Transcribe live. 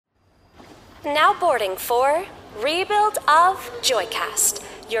Now boarding for Rebuild of Joycast,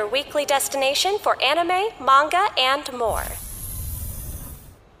 your weekly destination for anime, manga, and more.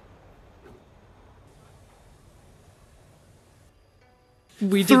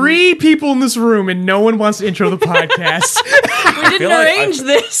 Three people in this room and no one wants to intro the podcast. We didn't arrange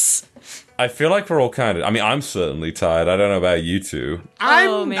this. I feel like we're all kind of... I mean, I'm certainly tired. I don't know about you two.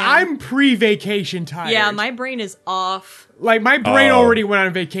 I'm pre-vacation tired. Yeah, my brain is off. Like, my brain already went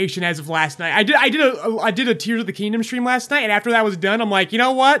on vacation as of last night. I did a Tears of the Kingdom stream last night, and after that was done, I'm like, you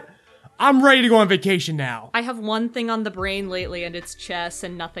know what? I'm ready to go on vacation now. I have one thing on the brain lately, and it's chess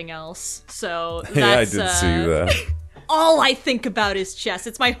and nothing else. So that's... Yeah, I did see that. All I think about is chess.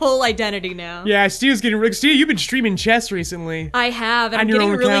 It's my whole identity now. Yeah, Steve's getting... Steve, you've been streaming chess recently. I have, and I'm your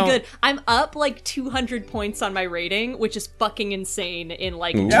getting own really account. good. I'm up like 200 points on my rating, which is fucking insane in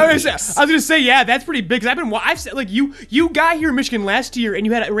like 2 I was weeks. gonna say, yeah, that's pretty big. Cause I've said, like, you got here in Michigan last year, and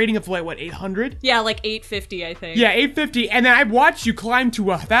you had a rating of like, what, 800? Yeah, like 850, I think. Yeah, 850, and then I watched you climb to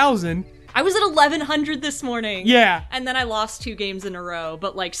 1,000. I was at 1100 this morning. Yeah. And then I lost 2 games in a row,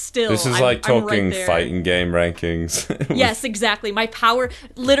 but like still, This is I'm like right talking there. fighting game rankings. Yes, exactly. My power,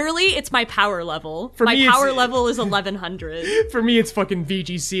 literally, it's my power level. For my me, it's- power level is 1100. For me, it's fucking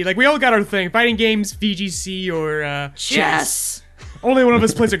VGC. Like, we all got our thing. Fighting games, VGC, or, Chess. Only one of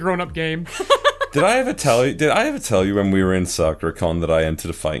us plays a grown-up game. Did I ever tell you when we were in SoccerCon that I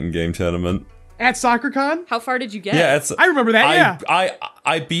entered a fighting game tournament? At SoccerCon? How far did you get? Yeah, it's... I remember that,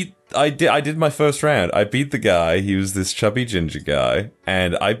 yeah. I did my first round. I beat the guy. He was this chubby ginger guy,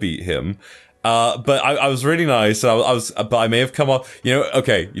 and I beat him. But I was really nice. But I may have come off. You know,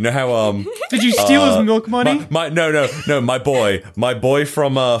 okay. You know how Did you steal his milk money? No. My boy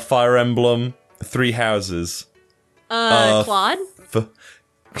from Fire Emblem Three Houses. Claude?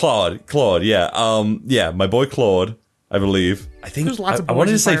 Claude. Yeah. My boy Claude. I believe. I think. There's lots of I boys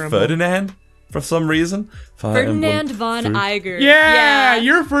wanted in to say Fire Emblem. Ferdinand for some reason. Fire Ferdinand Emblem von Three- Iger. Yeah,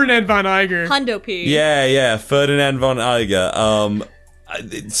 you're Ferdinand von Iger. Hundo P. Yeah, Ferdinand von Iger.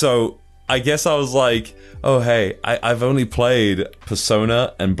 So I guess I was like, oh hey, I've only played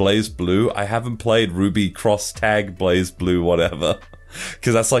Persona and Blaze Blue. I haven't played Ruby Cross Tag Blaze Blue, whatever,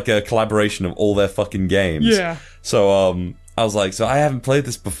 because that's like a collaboration of all their fucking games. Yeah. So I was like, so I haven't played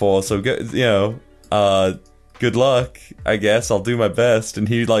this before, so good luck, I guess. I'll do my best. And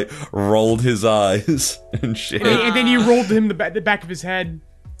he, like, rolled his eyes and shit. And then you rolled him the back of his head.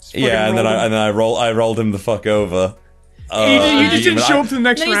 Just fucking Yeah, and then rolled him. I rolled him the fuck over. You just didn't show up to the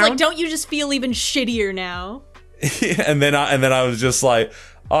next Then he's round? like, don't you just feel even shittier now? and then I was just like,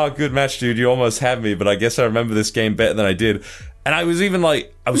 oh, good match, dude. You almost had me, but I guess I remember this game better than I did. And I was even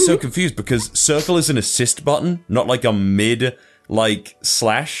like, I was so confused because circle is an assist button, not like a mid, like,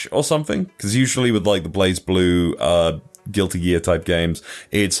 slash or something. Because usually with, like, the Blaze Blue, Guilty Gear type games,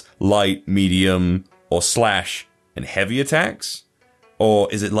 it's light, medium, or slash and heavy attacks.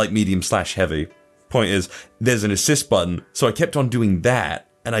 Or is it light, medium, slash heavy? Point is, there's an assist button, so I kept on doing that,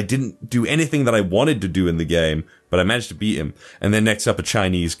 and I didn't do anything that I wanted to do in the game, but I managed to beat him. And then next up, a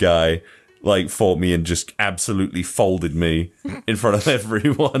Chinese guy, like, fought me and just absolutely folded me in front of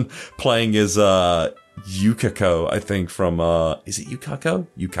everyone, playing as, Yukiko, I think, from, is it Yukako?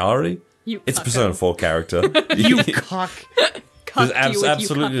 Yukari? It's a Persona 4 character. You cock. Just Cucked you with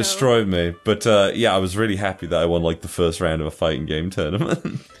absolutely Yukako. destroyed me. But, yeah, I was really happy that I won, like, the first round of a fighting game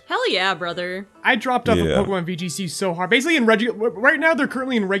tournament. Hell yeah, brother. I dropped off Yeah. of Pokemon VGC so hard. Basically, right now they're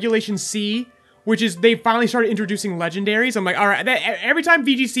currently in Regulation C, which is they finally started introducing legendaries. I'm like, all right. Every time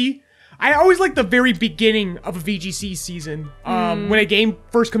VGC, I always like the very beginning of a VGC season when a game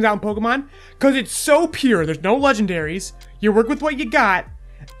first comes out in Pokemon, because it's so pure. There's no legendaries. You work with what you got,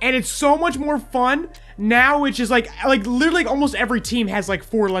 and it's so much more fun. Now it's just like literally almost every team has like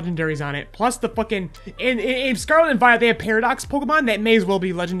 4 legendaries on it. Plus the fucking in Scarlet and Violet they have Paradox Pokemon that may as well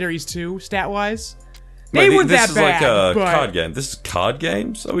be legendaries too, stat wise. They Wait, weren't this that is bad. like a but card game. This is card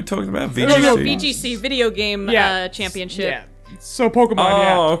games? Are we talking about VGC? No, VGC, Video Game Championship. Yeah. So Pokemon,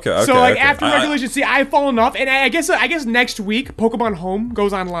 yeah. Okay, So like okay. after Regulation C, I've fallen off, and I guess next week Pokemon Home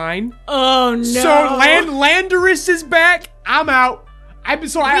goes online. Oh no. So Landorus is back. I'm out. We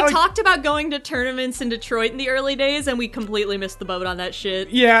talked about going to tournaments in Detroit in the early days, and we completely missed the boat on that shit.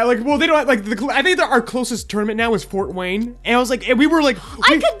 Yeah, like, well, they don't, like, I think that our closest tournament now is Fort Wayne, and I was like, and we were like...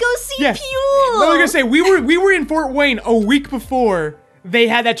 I could go see yeah. Pule! I was gonna say, we were in Fort Wayne a week before they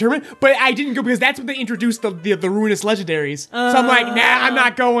had that tournament, but I didn't go because that's when they introduced the ruinous legendaries. So I'm like, nah, I'm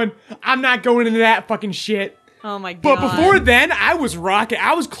not going into that fucking shit. Oh my god. But before then, I was rocking.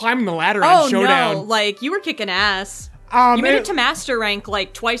 I was climbing the ladder on Showdown. No, like, you were kicking ass. You made it to master rank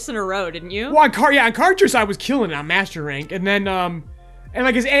like twice in a row, didn't you? Well, on card trips I was killing it on master rank, and then And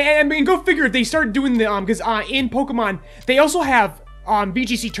like, and go figure, they started doing the because in Pokemon they also have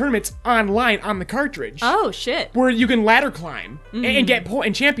VGC tournaments online on the cartridge. Oh shit! Where you can ladder climb and get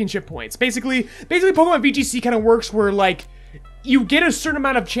and championship points. Basically, Pokemon VGC kind of works where like you get a certain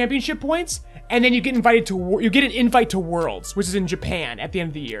amount of championship points, and then you get invited to you get an invite to Worlds, which is in Japan at the end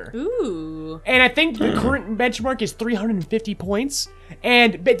of the year. Ooh. And I think the current benchmark is 350 points,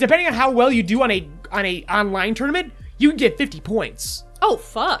 and depending on how well you do on a online tournament, you can get 50 points. Oh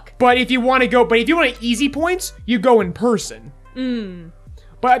fuck! But if you want easy points, you go in person.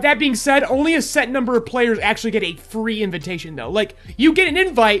 But that being said, only a set number of players actually get a free invitation, though. Like you get an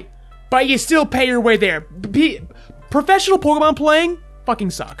invite, but you still pay your way there. Professional Pokemon playing fucking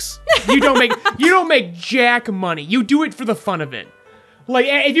sucks. You don't make jack money. You do it for the fun of it. Like,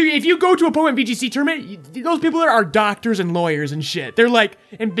 if you go to a Pokemon VGC tournament, those people there are doctors and lawyers and shit. They're like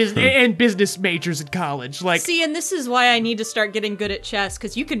in business majors at college. Like, see, and this is why I need to start getting good at chess,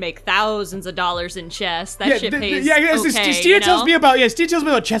 because you can make thousands of dollars in chess. That shit pays okay, Steve tells me about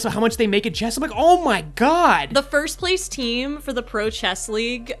chess, about how much they make in chess. I'm like, oh my god. The first place team for the Pro Chess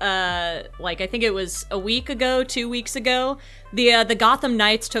League, like I think it was a week ago, 2 weeks ago, the Gotham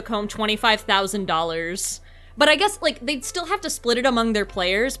Knights took home $25,000. But I guess, like, they'd still have to split it among their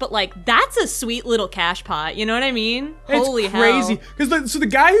players, but, like, that's a sweet little cash pot, you know what I mean? Holy hell. It's crazy. Because the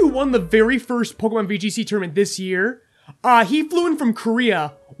guy who won the very first Pokemon VGC tournament this year, he flew in from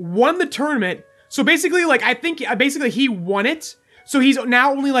Korea, won the tournament, so basically, like, I think, he won it, so he's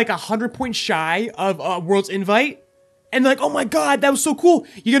now only, like, 100 points shy of World's invite, and they're like, oh my god, that was so cool,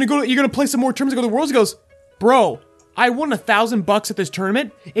 you're gonna play some more tournaments and go to Worlds? He goes, bro, I won $1,000 at this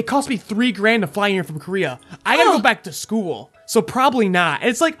tournament. It cost me $3,000 to fly here from Korea. I gotta go back to school, so probably not. And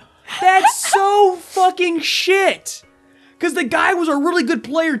it's like, that's so fucking shit. Because the guy was a really good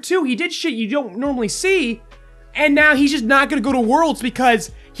player too. He did shit you don't normally see, and now he's just not gonna go to Worlds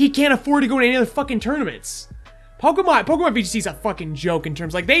because he can't afford to go to any other fucking tournaments. Pokemon VGC is a fucking joke in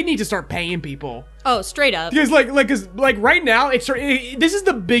terms, like, they need to start paying people. Oh, straight up. Because like right now, this is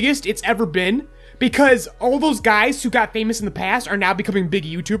the biggest it's ever been. Because all those guys who got famous in the past are now becoming big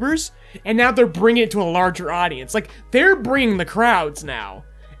YouTubers, and now they're bringing it to a larger audience. Like, they're bringing the crowds now.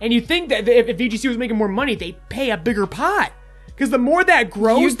 And you think that if VGC was making more money, they'd pay a bigger pot. Because the more that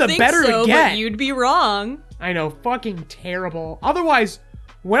grows, the better it gets. But you'd be wrong. I know, fucking terrible. Otherwise,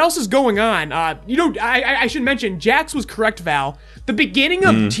 what else is going on? I should mention, Jax was correct, Val. The beginning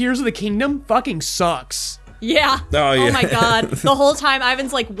of Tears of the Kingdom fucking sucks. Yeah. Oh, yeah. Oh my god. The whole time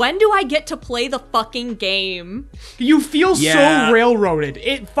Ivan's like, when do I get to play the fucking game? You feel so railroaded.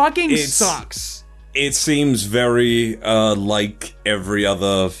 It fucking sucks. It seems very like every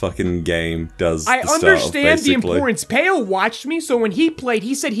other fucking game does. I understand the importance. Peo watched me, so when he played,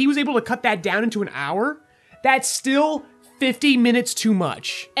 he said he was able to cut that down into an hour. That's still 50 minutes too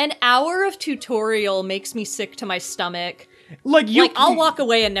much. An hour of tutorial makes me sick to my stomach. Like I'll walk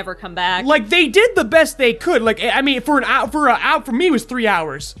away and never come back. Like, they did the best they could. Like, I mean, for me it was 3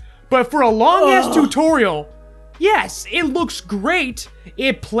 hours, but for a long ass tutorial, yes, it looks great,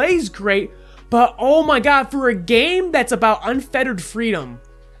 it plays great, but oh my god, for a game that's about unfettered freedom,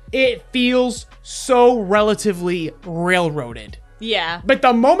 it feels so relatively railroaded. Yeah. But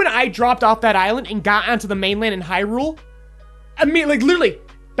the moment I dropped off that island and got onto the mainland in Hyrule, I mean, like, literally,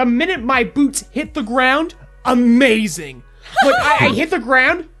 the minute my boots hit the ground, amazing. Like, I hit the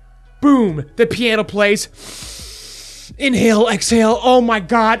ground, boom, the piano plays. Inhale, exhale, oh my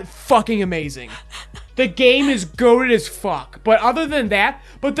god, fucking amazing. The game is goated as fuck. But other than that,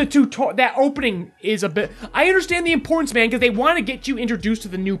 that opening is a bit... I understand the importance, man, because they want to get you introduced to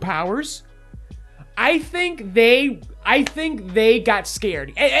the new powers. I think they got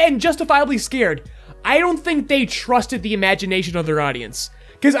scared, and justifiably scared. I don't think they trusted the imagination of their audience.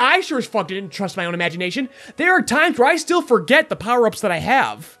 Because I sure as fuck didn't trust my own imagination. There are times where I still forget the power-ups that I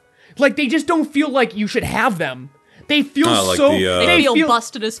have. Like, they just don't feel like you should have them. They feel they feel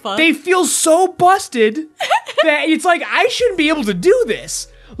busted as fuck. They feel so busted that it's like, I shouldn't be able to do this.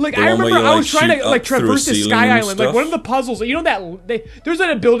 Like, I remember I was trying to, like, traverse this Sky Island. Like, one of the puzzles, you know that, there's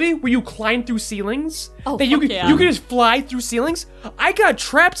that ability where you climb through ceilings? Oh, that you can just fly through ceilings? I got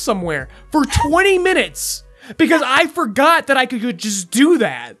trapped somewhere for 20 minutes. Because I forgot that I could just do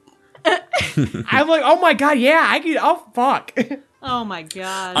that. I'm like, oh my god, yeah, I could, oh fuck. Oh my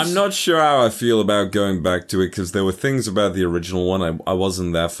gosh. I'm not sure how I feel about going back to it, because there were things about the original one I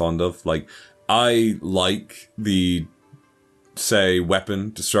wasn't that fond of. Like, I like the, say,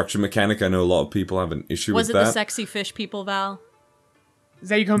 weapon destruction mechanic. I know a lot of people have an issue with that. Was it the sexy fish people, Val? Is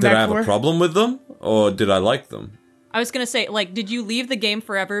that you come back for? Did I have for? a problem with them? Or did I like them? I was gonna say, like, did you leave the game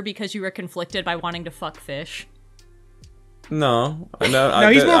forever because you were conflicted by wanting to fuck fish? No, he's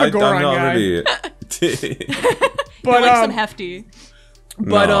more of a Goron I'm not guy. really. But like some hefty.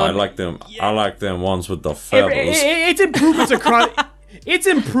 But no, I like them. yeah. I like them ones with the feathers. It's improvements across. It's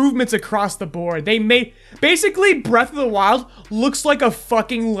improvements across the board. They made basically Breath of the Wild looks like a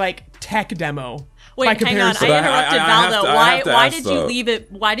fucking like tech demo. by Wait, hang on. comparison. I interrupted I Val have though. to- I have to Why ask, did you though. leave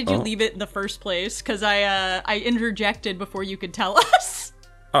it? Why did you leave it in the first place? Because I interjected before you could tell us.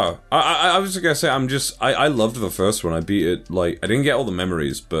 Oh, I was just gonna say, I loved the first one. I beat it, like, I didn't get all the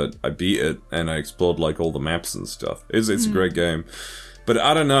memories, but I beat it, and I explored, like, all the maps and stuff. It's a great game. But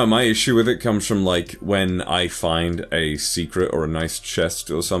I don't know, my issue with it comes from, like, when I find a secret or a nice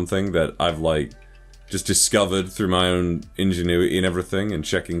chest or something that I've, like, just discovered through my own ingenuity and everything, and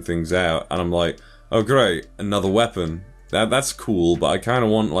checking things out, and I'm like, oh great, another weapon. That's cool, but I kind of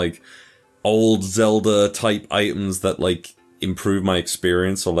want, like, old Zelda-type items that, like, improve my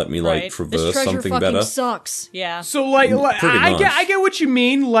experience or let me like Right. traverse This treasure something fucking better. sucks. Yeah. So like Pretty I much. get what you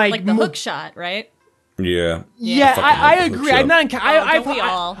mean. Like Like the hook shot, right? Yeah. Yeah, Fucking I love the agree. hook I'm not. don't we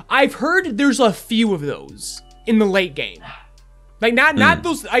all? I've heard there's a few of those in the late game. Like not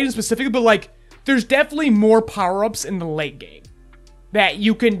those items specifically, but like there's definitely more power ups in the late game that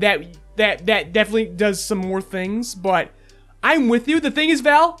you can that definitely does some more things. But I'm with you. The thing is,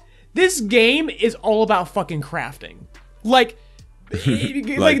 Val, this game is all about fucking crafting. Like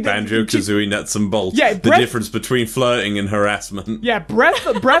Like Banjo-Kazooie nuts and bolts. Yeah, the difference between flirting and harassment. Yeah, Breath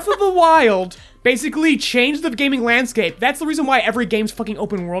of the Wild basically changed the gaming landscape. That's the reason why every game's fucking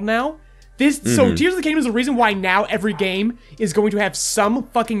open world now. So Tears of the Kingdom is the reason why now every game is going to have some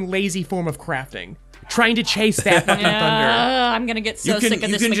fucking lazy form of crafting. Trying to chase that fucking thunder. I'm gonna get so sick of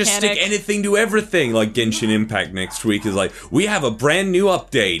this mechanic. Just stick anything to everything. Like Genshin Impact next week is like, we have a brand new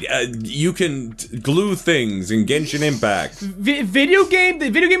update. You can glue things in Genshin Impact. The video game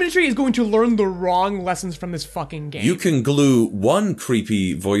industry is going to learn the wrong lessons from this fucking game. You can glue one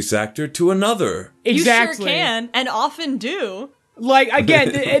creepy voice actor to another. Exactly. You sure can, and often do. Like,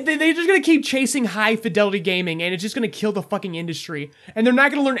 again, they're just gonna keep chasing high fidelity gaming, and it's just gonna kill the fucking industry. And they're not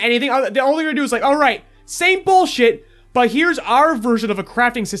gonna learn anything. The only thing they're gonna do is like, alright, same bullshit, but here's our version of a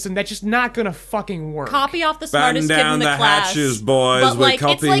crafting system that's just not gonna fucking work. Copy off the Batten smartest kid in down the the class. hatches, boys. But, We're like, it's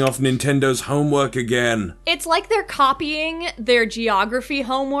copying like- off Nintendo's homework again. It's like they're copying their geography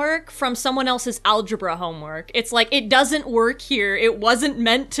homework from someone else's algebra homework. It's like, it doesn't work here. It wasn't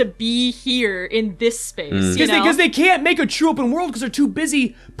meant to be here in this space, you know? Because they can't make a true open world because they're too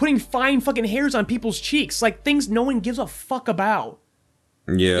busy putting fine fucking hairs on people's cheeks. Like, things no one gives a fuck about.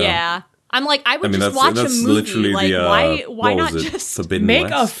 Yeah. I'm like, I would mean, just that's- watch a that's movie. literally Like, the, why what not was it? just... Forbidden Make a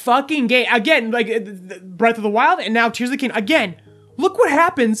West? fucking game. Again, like Breath of the Wild and now Tears of the Kingdom. Again, look what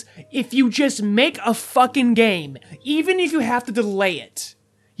happens if you just make a fucking game. Even if you have to delay it,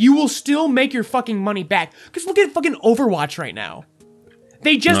 you will still make your fucking money back. Because look at fucking Overwatch right now.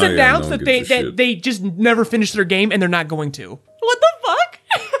 They just Oh, yeah, announced no one that gives a shit. they just never finished their game and they're not going to. What the fuck?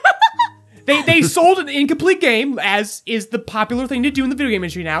 They sold an incomplete game, as is the popular thing to do in the video game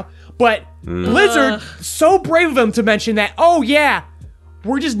industry now. But Blizzard, so brave of them to mention that, oh yeah,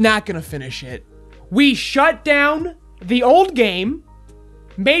 we're just not gonna finish it. We shut down the old game,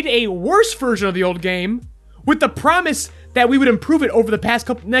 made a worse version of the old game, with the promise that we would improve it over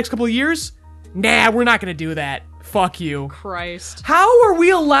the next couple of years. Nah, we're not gonna do that. Fuck you. Christ. How are we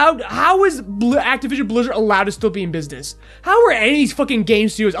allowed? How is Activision Blizzard allowed to still be in business? How are any of these fucking game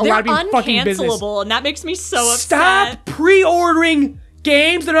studios allowed They're to be in fucking business? uncancelable, and that makes me so upset. Stop pre-ordering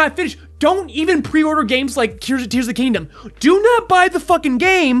games that are not finished. Don't even pre-order games like Tears of the Kingdom. Do not buy the fucking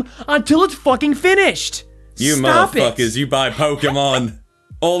game until it's fucking finished. You Stop motherfuckers, you buy Pokemon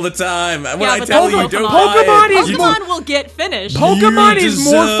all the time. When I but tell that's you, don't Pokemon buy it. is Pokemon will get finished. Pokemon You is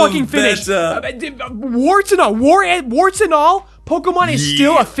more deserve fucking finished. better. Warts and all, Pokemon is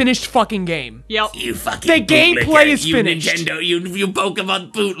still a finished fucking game. Yep. You fucking The gameplay bootlicker. is you finished. Nintendo, you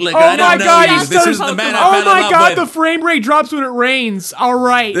Pokemon bootlicker. Oh I don't my know god, you. he's This still is the man I Oh fell in my love god, with. the frame rate drops when it rains.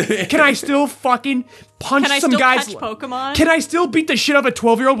 Alright. Can I still fucking punch Can I some still guys? catch Pokemon? Can I still beat the shit out of a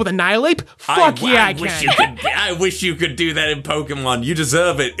 12-year-old with Annihilate? Fuck yeah, I wish can. you could. I wish you could do that in Pokemon. You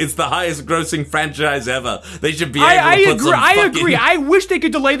deserve it. It's the highest grossing franchise ever. They should be able I to put agree. some I fucking... agree. I wish they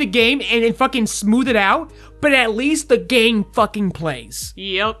could delay the game and fucking smooth it out, but at least the game fucking plays.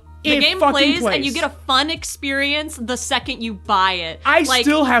 Yep. The It game fucking plays, and you get a fun experience the second you buy it. I Like,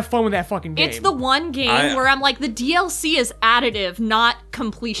 still have fun with that fucking game. It's the one game I- where I'm like, the DLC is additive, not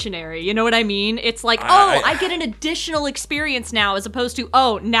completionary. You know what I mean? It's like, I get an additional experience now, as opposed to,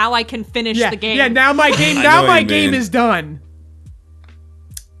 oh, now I can finish the game. Yeah, now my game I know what you game mean. is done.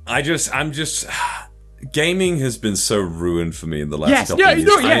 I'm just Gaming has been so ruined for me in the last Yes, couple no, of years.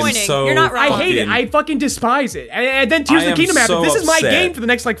 no, I yes. am so You're not wrong. I hate it. I fucking despise it. And then Tears I of the am Kingdom happened. so This is my upset. game for the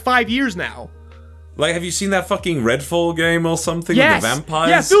next, like, 5 years now. Like, have you seen that fucking Redfall game or something Yes. with the vampires?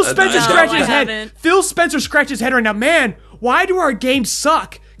 Yeah, Phil Spencer No, scratches I his head. haven't. Phil Spencer scratches his head right now. Man, why do our games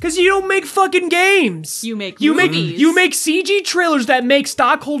suck? Because you don't make fucking games. You make you movies. you make CG trailers that make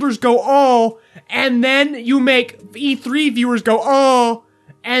stockholders go, oh, and then you make E3 viewers go, oh,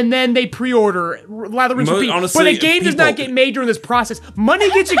 and then they pre-order, lather, rinse, repeat. Honestly, but a game does not people- get made during this process.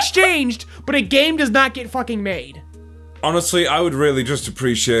 Money gets exchanged, but a game does not get fucking made. Honestly, I would really just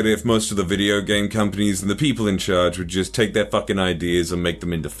appreciate it if most of the video game companies and the people in charge would just take their fucking ideas and make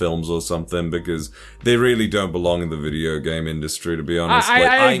them into films or something, because they really don't belong in the video game industry, to be honest.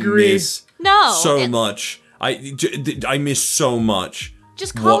 I agree. Miss No, so it- much. I miss so much.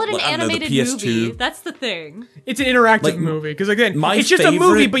 Just call what- it an I don't know, the animated PS2. movie. That's the thing. It's an interactive Like, movie, because again, my it's just a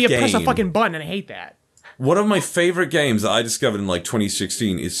movie, favorite but you press a game- fucking button, and I hate that. One of my favorite games that I discovered in like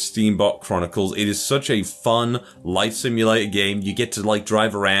 2016 is Steambot Chronicles. It is such a fun life simulator game. You get to like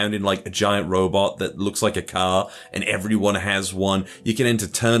drive around in like a giant robot that looks like a car, and everyone has one. You can enter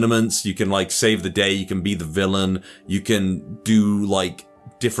tournaments, you can like save the day, you can be the villain, you can do like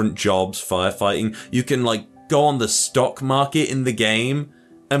different jobs, firefighting. You can like go on the stock market in the game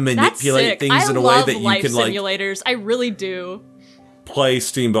and That's manipulate sick. things in a way that you life can like simulators. I really do. play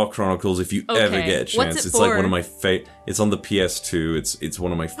Steambot Chronicles if you ever Okay. get a chance. What's it It's like for? one of my It's on the PS2. It's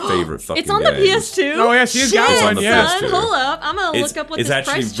one of my favorite fucking It's on the games. PS2. Oh, yes, he's got Shit, one, yeah. son, hold up. I'm gonna It's, look up what it's this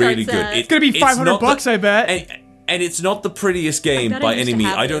actually price really chart's good. at. It's gonna be $500, I bet. And it's not the prettiest game bet I by used any to means.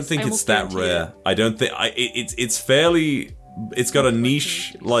 have I don't this. think I it's almost that guarantee rare. I don't think it's fairly. It's got a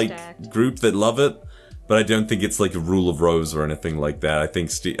niche like stacked. group that love it, but I don't think it's like a Rule of Rose or anything like that. I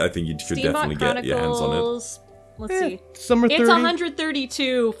think you could Steambot definitely get your hands on it. Chronicles. Let's see. Summer 30. It's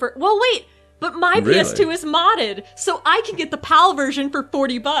 132 for. Well, wait, but my Really? PS2 is modded, so I can get the PAL version for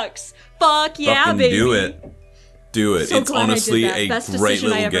 $40. Fuck yeah, Fucking baby! do it. Do it. So it's glad I did honestly that. a Best great decision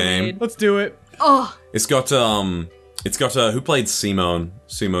I little ever game. made. Let's do it. Oh, It's got who played Simone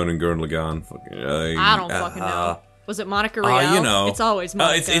and Gurren Lagann? I don't fucking know. Was it Monica Rial? You know, It's always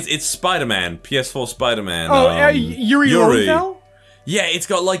Monica. it's Spider-Man, PS4 Spider-Man. Oh, Yuri Lowenthal? Yeah, it's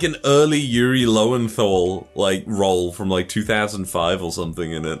got like an early Yuri Lowenthal like role from like 2005 or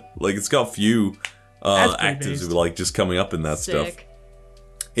something in it. Like it's got a few That's pretty actors based. who are like just coming up in that stuff. Sick.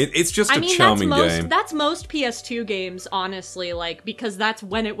 It's just I a mean, charming game. that's most PS2 games, honestly, like, because that's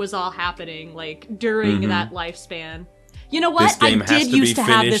when it was all happening, like, during that lifespan. You know what? This game I has did to used be to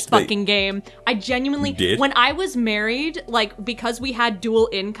have this finished, but- fucking game. I genuinely You did? When I was married, like, because we had dual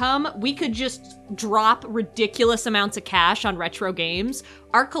income, we could just drop ridiculous amounts of cash on retro games.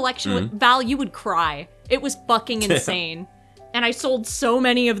 Our collection would Val, you would cry. It was fucking insane. And I sold so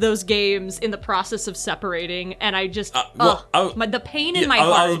many of those games in the process of separating, and I just the pain in my I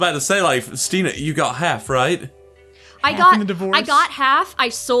heart. was about to say, like, Stina, you got half, right? I Half in the divorce? got half. I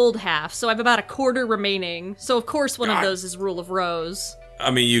sold half, so I have about a quarter remaining. So of course one of those is Rule of Rose. I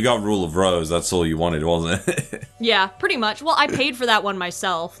mean, you got Rule of Rose. That's all you wanted, wasn't it? Yeah, pretty much. Well, I paid for that one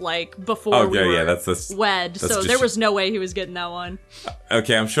myself, like before we Okay, were yeah, that's wed. that's So just- there was no way he was getting that one.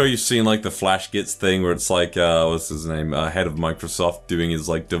 Okay, I'm sure you've seen like the Flash Gets thing where it's like, what's his name, head of Microsoft doing his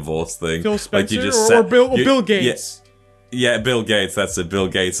like divorce thing. Phil Like Spencer you just or sat- Bill you- Bill Gates. Yeah, Bill Gates. That's it. Bill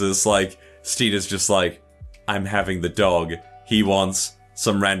Gates. It's like Stina's just like, I'm having the dog. He wants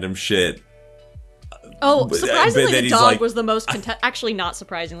some random shit. Oh, But surprisingly, then the he's dog like- was the most actually, not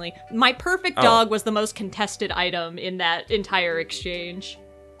surprisingly, my perfect Oh. dog was the most contested item in that entire exchange.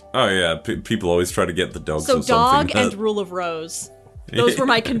 Oh yeah, people always try to get the dogs So or something. dog and Rule of Rose. Those were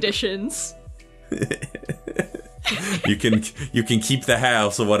my conditions. you can keep the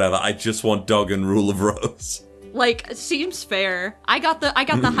house or whatever. I just want dog and Rule of Rose. Like, it seems fair. I got the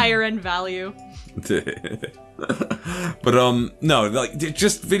higher end value. But no, like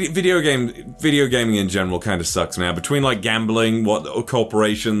just video gaming in general kind of sucks now. Between like gambling, what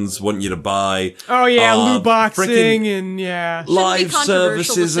corporations want you to buy, Oh yeah, loot boxing frickin' and yeah. live be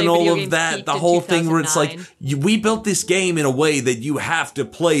controversial services to say and all video of games that, peaked the in whole thing where it's like 2009. we built this game in a way that you have to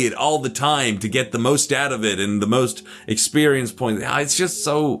play it all the time to get the most out of it and the most experience points. It's just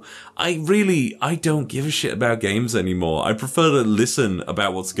so I don't give a shit about games anymore. I prefer to listen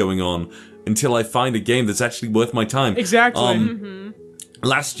about what's going on until I find a game that's actually worth my time. Exactly.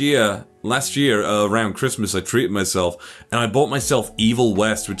 Last year, around Christmas, I treated myself, and I bought myself Evil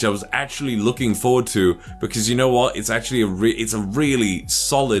West, which I was actually looking forward to, because you know what? It's actually it's a really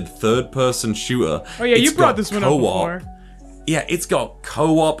solid third-person shooter. Oh yeah, It's you brought got this one up co-op. before. Yeah, it's got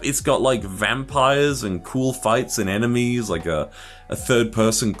co-op, it's got like vampires and cool fights and enemies, like a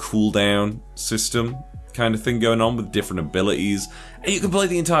third-person cooldown system. kind of thing going on with different abilities, and you can play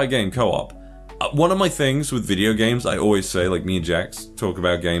the entire game co-op. One of my things with video games, I always say, like me and Jax talk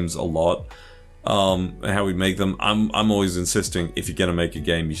about games a lot, and how we make them. I'm always insisting, if you're gonna make a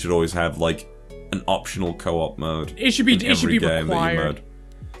game, you should always have like an optional co-op mode. It should be required.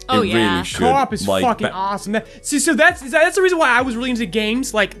 Oh, It yeah. really should. Co-op is Like, fucking awesome. So that's the reason why I was really into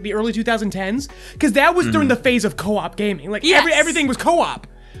games like the early 2010s, because that was during the phase of co-op gaming. Like Yes. everything was co-op.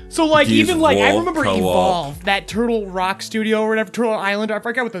 So like Gears even of like I War remember co-op. Evolve, that Turtle Rock studio or whatever, Turtle Island. I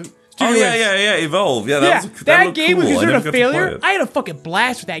forgot what the studio Oh yeah, is. yeah, Evolve. Yeah, Yeah, that that game was cool. I considered never a got to play failure. it. I had a fucking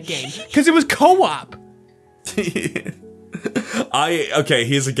blast with that game because it was co-op. Okay,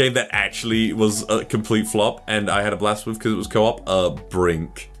 here's a game that actually was a complete flop, and I had a blast with because it was co-op.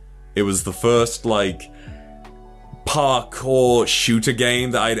 Brink. It was the first like parkour shooter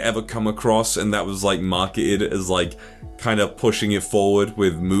game that I'd ever come across, and that was like marketed as like kind of pushing it forward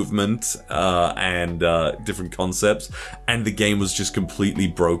with movement and different concepts, and the game was just completely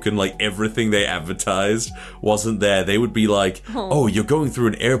broken. Like everything they advertised wasn't there. They would be like, oh, you're going through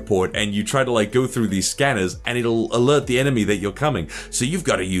an airport and you try to like go through these scanners and it'll alert the enemy that you're coming, so you've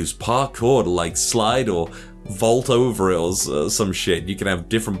got to use parkour to like slide or vault over it or some shit. You can have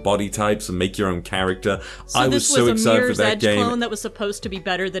different body types and make your own character. So I this was so a excited for Mirror's that Edge game. clone that was supposed to be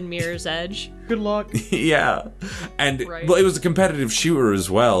better than Mirror's Edge. Good luck. Yeah, and Right. well, it was a competitive shooter as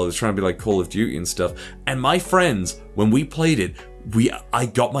well. It was trying to be like Call of Duty and stuff. And my friends, when we played it, I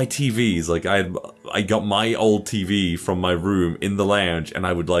got my TVs. Like I got my old TV from my room in the lounge, and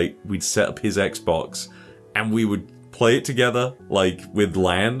we'd set up his Xbox, and we would play it together, like with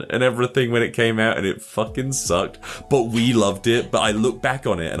LAN and everything when it came out, and it fucking sucked. But we loved it. But I look back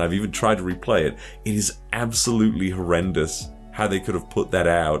on it, and I've even tried to replay it. It is absolutely horrendous how they could have put that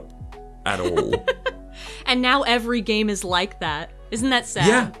out at all. And now every game is like that. Isn't that sad?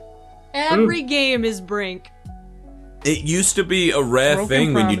 Yeah. Every game is Brink. It used to be a rare Broken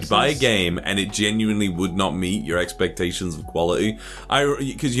thing when you'd buy a promises. game and it genuinely would not meet your expectations of quality.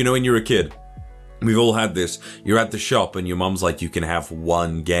 Because you know, when you're a kid, we've all had this. You're at the shop and your mom's like, you can have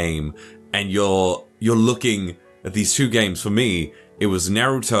one game, and you're looking at these two games. For me, it was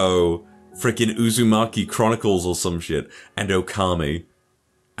Naruto, freaking Uzumaki Chronicles or some shit, and Okami.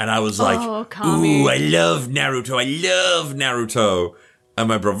 And I was like, Okami. ooh, I love Naruto. And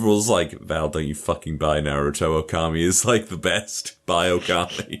my brother was like, Val, don't you fucking buy Naruto. Okami is like the best. Buy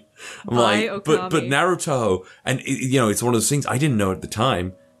Okami. I'm Buy like, but Okami. Naruto, and you know, it's one of those things I didn't know at the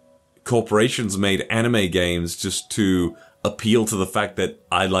time. Corporations made anime games just to appeal to the fact that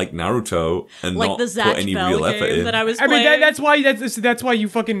I like Naruto and Like not the put Zatch any Bell real effort game in. that I was I mean, playing. that's why you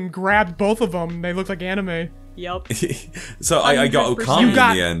fucking grabbed both of them. They look like anime. Yep. So I got 100%. Okami You in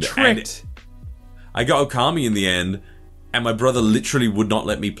got the end. tricked. And I got Okami in the end, and my brother literally would not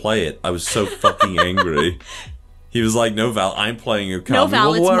let me play it. I was so fucking angry. He was like, "No, Val, I'm playing Okami." No,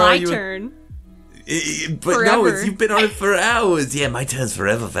 Val, Well, it's where my are you? turn. But no, Forever. you've been on it for hours. Yeah, my turn's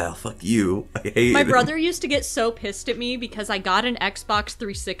forever, Val. Fuck you. I hate My it. brother used to get so pissed at me because I got an Xbox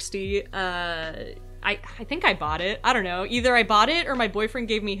 360. I think I bought it. I don't know. Either I bought it or my boyfriend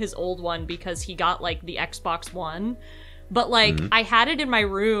gave me his old one because he got like the Xbox One. But like I had it in my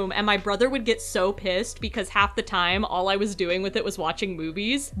room and my brother would get so pissed because half the time all I was doing with it was watching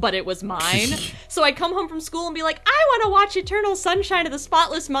movies, but it was mine. So I'd come home from school and be like, I want to watch Eternal Sunshine of the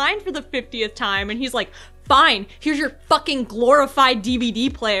Spotless Mind for the 50th time. And he's like, fine, here's your fucking glorified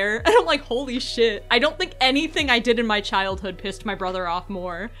DVD player. And I'm like, holy shit. I don't think anything I did in my childhood pissed my brother off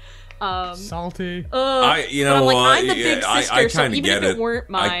more. Salty. You But know I'm like, what? I'm the big Yeah, sister, I so kinda even get if it it. weren't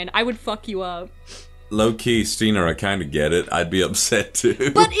mine, I would fuck you up. Low key, Stina, I kind of get it. I'd be upset too.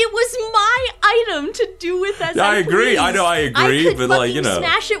 But it was my item to do with as I I agree. pleased. I know I agree, could but, like, you fucking know,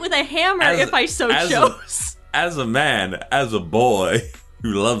 smash it with a hammer as- if I so as a- chose. as a man, as a boy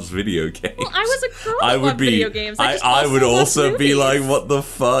who loves video games, Well, I was a girl I that would loved be. video games. I just would loved also be movies. like, "What the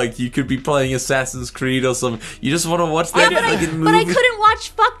fuck? You could be playing Assassin's Creed or something. You just want to watch Yeah, that but fucking movie." but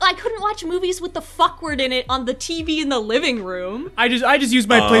I couldn't watch movies with the fuck word in it on the TV in the living room. I just used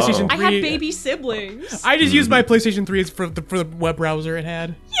my PlayStation 3. I had baby siblings. I just used my PlayStation 3 for the web browser it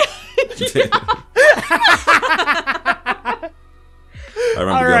had. I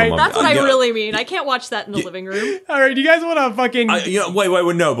remember All going right. on That's what I yeah. really mean. I can't watch that in the living room. All right, do you guys want to fucking? You know,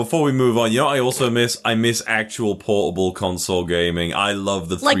 wait, no. Before we move on, you know, what I also miss. I miss actual portable console gaming. I love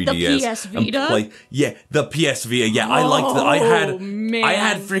the 3DS. Like the PS and Vita? yeah, the PS Vita. Yeah, I liked that. I had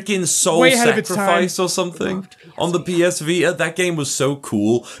man. freaking Soul Way ahead of its Sacrifice time. or something on the PS Vita. That game was so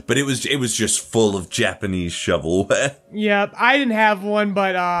cool, but it was just full of Japanese shovelware. Yeah, I didn't have one,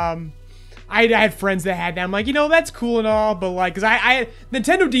 but I had friends that had that. I'm like, that's cool and all, but like, cause I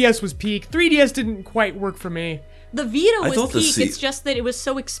Nintendo DS was peak. 3DS didn't quite work for me. The Vita was peak, it's just that it was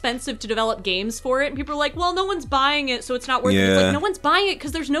so expensive to develop games for it, and people are like, well, no one's buying it, so it's not worth it. It's like, no one's buying it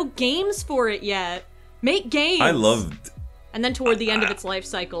because there's no games for it yet. Make games! I loved... And then toward the end of its life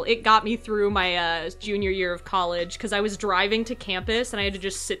cycle, it got me through my junior year of college, because I was driving to campus, and I had to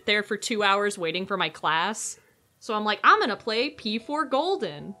just sit there for 2 hours waiting for my class. So I'm like, I'm gonna play P4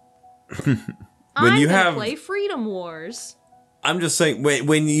 Golden. I'm gonna play Freedom Wars. I'm just saying,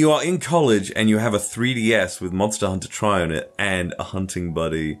 when you are in college and you have a 3DS with Monster Hunter Tri on it and a hunting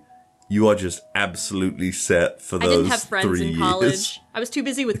buddy, you are just absolutely set for those 3 years. I didn't have friends in college. I was too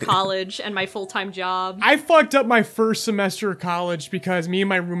busy with college and my full-time job. I fucked up my first semester of college because me and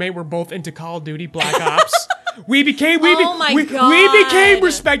my roommate were both into Call of Duty Black Ops. We became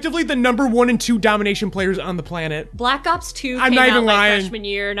respectively the #1 and 2 domination players on the planet. Black Ops 2 came out my freshman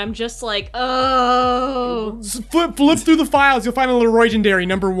year, and I'm just like, oh. Flip through the files, you'll find a legendary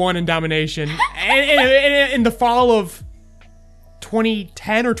 #1 in domination. In the fall of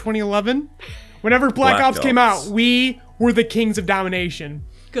 2010 or 2011, whenever Black Ops came out, we were the kings of domination.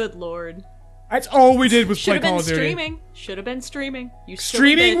 Good lord. That's all we did was play Call of Duty. Should have been streaming. You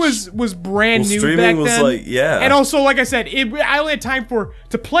streaming was brand new back then. Was like, yeah. And also, like I said, I only had time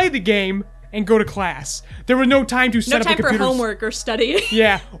to play the game and go to class. There was no time to set up a computer. No time for homework or study.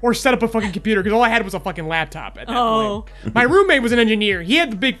 Yeah, or set up a fucking computer, because all I had was a fucking laptop at that point. My roommate was an engineer. He had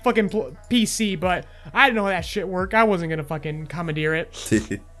the big fucking PC, but I didn't know how that shit worked. I wasn't gonna fucking commandeer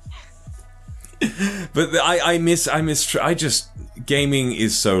it. But gaming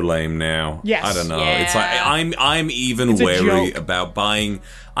is so lame now. Yes. I don't know. Yeah. It's like I'm even wary about buying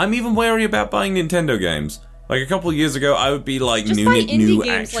Nintendo games. Like a couple of years ago, I would be like new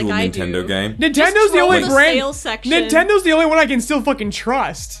actual Nintendo game. Nintendo the only one I can still fucking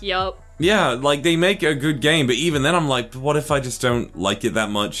trust. Yup. Yeah, like they make a good game, but even then I'm like, what if I just don't like it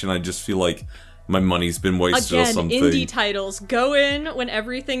that much and I just feel like my money's been wasted or something. Indie titles. Go in when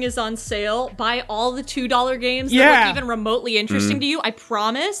everything is on sale. Buy all the $2 games that look even remotely interesting to you. I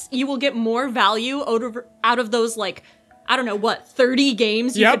promise you will get more value out of those, like, I don't know, what, 30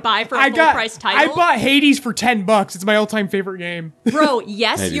 games you could buy for a full-price title? I bought Hades for $10. It's my all-time favorite game. Bro,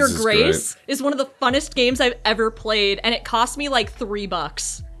 Yes, Your Grace is one of the funnest games I've ever played, and it cost me like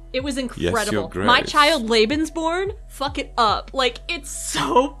 $3. It was incredible. Yes, My Child Lebensborn, fuck it up. Like, it's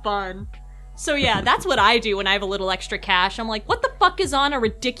so fun. So yeah, that's what I do when I have a little extra cash. I'm like, what the fuck is on a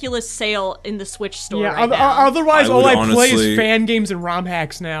ridiculous sale in the Switch store right now? Otherwise, all I play is fan games and ROM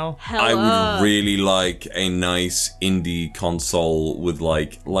hacks now. I would really like a nice indie console with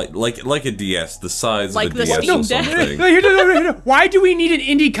like a DS, the size of a DS or something. Why do we need an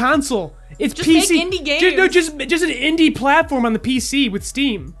indie console? It's just PC. Make indie games. Just an indie platform on the PC with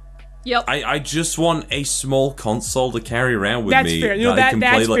Steam. Yep. I just want a small console to carry around with me. That's fair.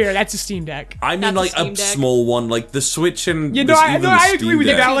 That's fair. That's a Steam Deck. I mean, like a small one, like the Switch and I agree with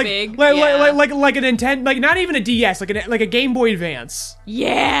you. Like a Nintendo, like not even a DS, like a Game Boy Advance.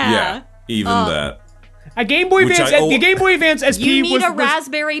 Yeah. Even that. A Game Boy Advance. The Game Boy Advance SP you need a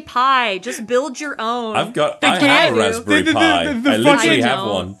Raspberry Pi. Just build your own. I have a Raspberry Pi. I literally have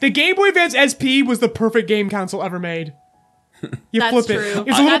one. The Game Boy Advance SP was the perfect game console ever made. You flip it. It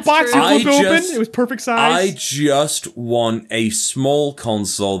was a little box you flip open. It was perfect size. I just want a small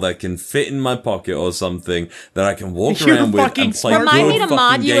console that can fit in my pocket or something that I can walk around with and play Remind me to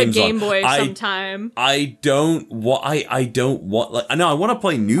mod you a games Game Boy on. sometime. I don't want like I know I want to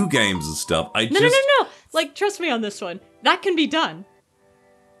play new games and stuff. No. Like trust me on this one. That can be done.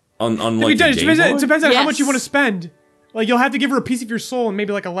 On like a Game Boy? It depends on how much you want to spend. Like you'll have to give her a piece of your soul and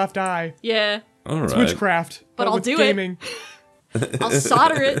maybe like a left eye. Yeah. All right. It's witchcraft. But I'll do gaming. I'll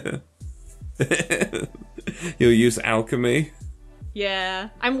solder it. You'll use alchemy. Yeah,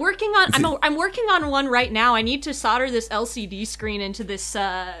 I'm working on one right now. I need to solder this LCD screen into this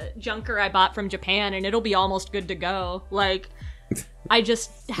junker I bought from Japan, and it'll be almost good to go. Like, I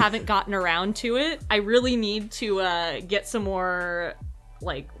just haven't gotten around to it. I really need to get some more.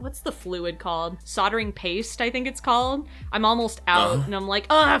 Like, what's the fluid called? Soldering paste, I think it's called. I'm almost out, and I'm like,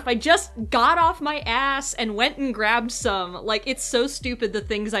 if I just got off my ass and went and grabbed some. Like, it's so stupid, the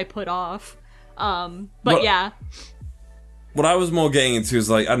things I put off. Yeah. What I was more getting into is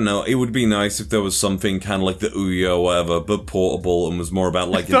like, I don't know, it would be nice if there was something kind of like the Ouya or whatever, but portable and was more about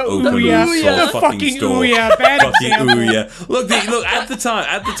like an open source fucking store. Ouya, bad fucking Ouya. Look, at the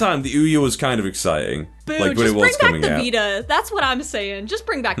time, the Ouya was kind of exciting. Boo, like when just it was bring back coming the out. Vita. That's what I'm saying. Just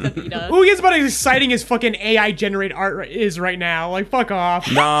bring back the Vita. Who gets about as exciting as fucking AI generate art is right now? Like, fuck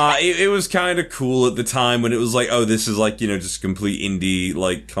off. Nah, it was kind of cool at the time when it was like, oh, this is like, just complete indie,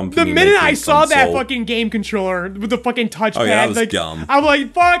 like, company. The minute I making saw that console. fucking game controller with the fucking touchpad, Oh, yeah, that was like, dumb. I'm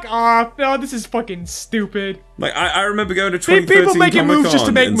like, fuck off. No, this is fucking stupid. Like, I remember going to People 2013 making Comic-Con moves just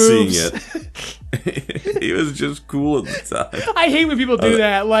to make and moves. seeing it. It was just cool at the time. I hate when people do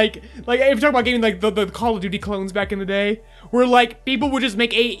that. Like if you talk about gaming, like the Call of Duty clones back in the day, where like people would just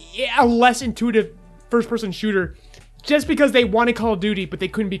make a less intuitive first-person shooter just because they wanted Call of Duty, but they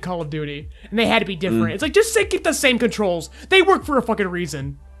couldn't be Call of Duty, and they had to be different. It's like, just say keep the same controls. They work for a fucking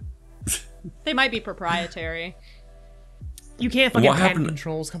reason. They might be proprietary. You can't fucking What patent happened-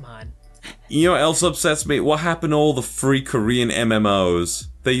 controls. Come on. You know what else upsets me? What happened to all the free Korean MMOs?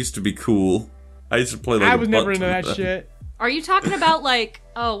 They used to be cool. I used to play like I a was never butt into ton that of them. shit. Are you talking about like,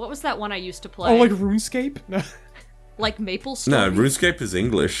 oh, what was that one I used to play? Oh, like RuneScape? No. Like Maple Story? No, RuneScape is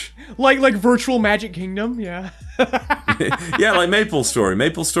English. like Virtual Magic Kingdom? Yeah. Yeah, like Maple Story.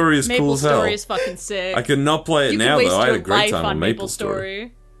 Maple Story is Maple cool as hell. Story is fucking sick. I could not play it you now could waste though. I had your a great life time on on Maple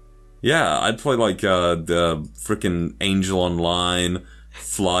Story. Yeah, I'd play like the freaking Angel Online,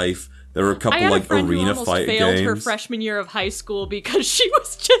 Flife. There were a I couple had a like friend who arena almost fight failed games. her freshman year of high school because she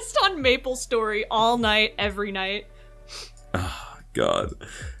was just on Maple Story all night, every night. God,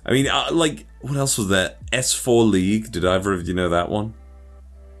 I mean, like what else was that? S4 League. Did either of you know that one?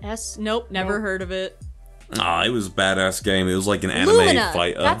 Nope, never heard of it. Ah, it was a badass game. It was like an anime Lumina!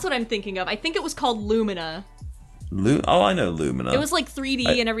 fighter. That's what I'm thinking of. I think it was called Lumina. Oh, I know Lumina. It was like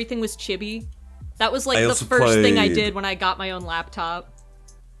 3D and everything was chibi. That was like I the also first thing I played- did when I got my own laptop.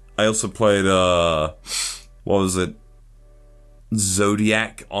 I also played what was it?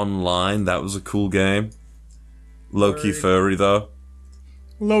 Zodiac Online. That was a cool game. Low-key furry though.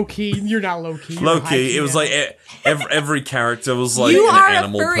 Low-key. You're not low-key. You're Low-key, high-key it was now. like every character was like You an are a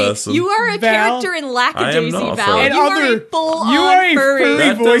animal furry. person. You are a Val? character in I am Lackadaisy, not a Val. furry. And You are other- a full-on you are a furry. furry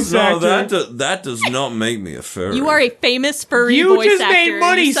that voice does, no, actor. that does not make me a furry. You are a famous furry You voice just actor. made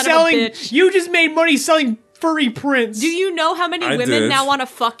money you son selling. Of a bitch. You just made money selling furry prints. Do you know how many I women did. now want to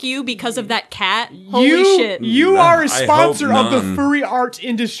fuck you because of that cat? Holy you, shit. You No, are a I hope sponsor of the none. furry art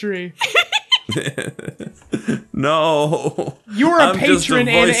industry. No. You are a I'm just patron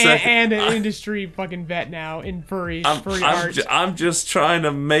voice actor. and an industry fucking vet now in furry art. I'm just trying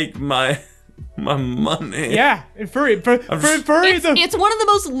to make my money. Yeah, and furry furry is a It's one of the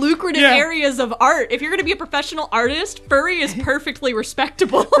most lucrative Yeah. areas of art. If you're going to be a professional artist, furry is perfectly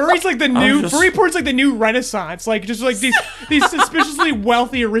respectable. furry's like the new just- furry porn's like the new renaissance. Like just like these suspiciously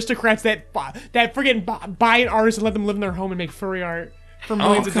wealthy aristocrats that friggin' buy an artist and let them live in their home and make furry art for Oh,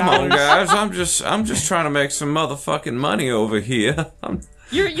 millions of come dollars. on, guys. I'm just trying to make some motherfucking money over here.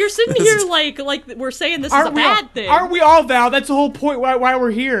 You're sitting here like we're saying this is a Aren't we all, bad thing. Aren't we all, Val? That's the whole point why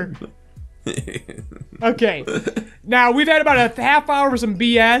we're here. Okay. Now, we've had about a half hour of some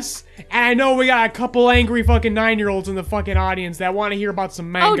BS, and I know we got a couple angry fucking 9-year-olds in the fucking audience that want to hear about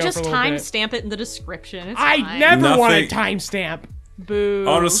some manga Oh, for just a little bit. timestamp it in the description. It's I fine. never want a Nothing- timestamp. Boo.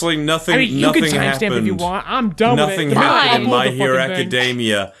 Honestly, nothing. I mean, you nothing can timestamp happened. if you want. I'm done Nothing with it. happened in Fine. My Upload the Hero fucking thing.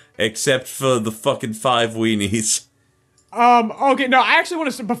 Academia except for the fucking 5 weenies. Okay, no, I actually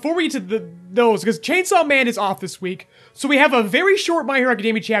want to, before we get to those, because Chainsaw Man is off this week, so we have a very short My Hero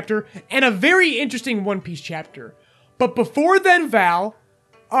Academia chapter and a very interesting One Piece chapter. But before then, Val,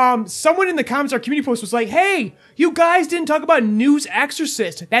 someone in the comments, our community post was like, hey, you guys didn't talk about News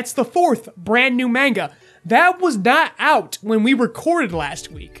Exorcist. That's the 4th brand new manga. That was not out when we recorded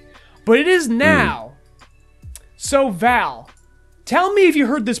last week, but it is now. So, Val, tell me if you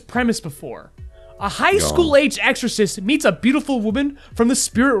heard this premise before. A high school-aged exorcist meets a beautiful woman from the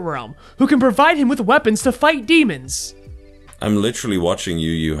spirit realm who can provide him with weapons to fight demons. I'm literally watching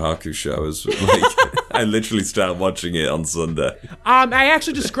Yu Yu Hakusho. As like, I literally started watching it on Sunday. I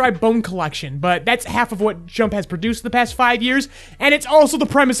actually described Bone Collection, but that's half of what Jump has produced the past 5 years, and it's also the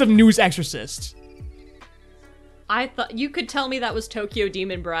premise of News Exorcist. I thought you could tell me that was Tokyo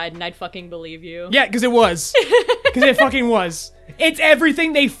Demon Bride and I'd fucking believe you. Yeah, because it was. Because it fucking was. It's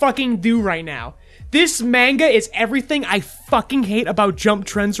everything they fucking do right now. This manga is everything I fucking hate about Jump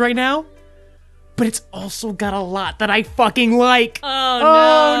trends right now, but it's also got a lot that I fucking like. Oh no.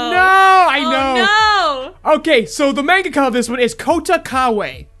 Oh no, I know. Oh no. Okay, so the mangaka of this one is Kota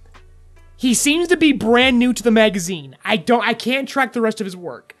Kawe. He seems to be brand new to the magazine. I can't track the rest of his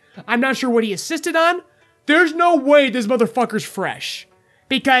work. I'm not sure what he assisted on. There's no way this motherfucker's fresh.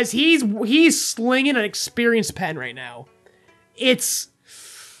 Because he's slinging an experienced pen right now. It's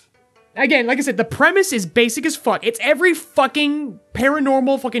again, like I said, the premise is basic as fuck. It's every fucking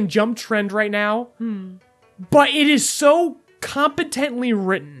paranormal fucking jump trend right now. But it is so competently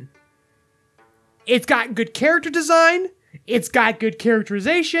written. It's got good character design. It's got good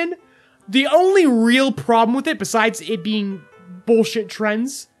characterization. The only real problem with it, besides it being bullshit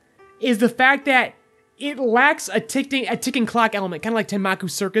trends, is the fact that it lacks a ticking clock element, kind of like Tenmaku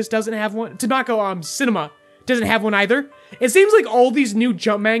Circus doesn't have one. Tenmaku Cinema doesn't have one either. It seems like all these new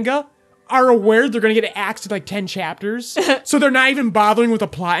jump manga are aware they're gonna get axed in like 10 chapters, so they're not even bothering with the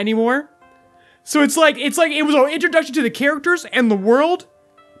plot anymore. So it's like it was an introduction to the characters and the world,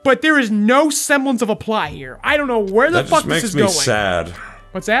 but there is no semblance of a plot here. I don't know where the fuck this is going. That just makes me sad.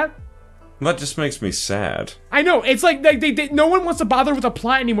 What's that? That just makes me sad. I know, it's like no one wants to bother with a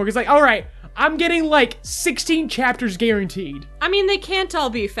plot anymore. It's like, alright, I'm getting like 16 chapters guaranteed. I mean, they can't all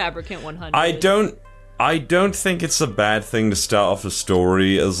be Fabricant 100. I don't think it's a bad thing to start off a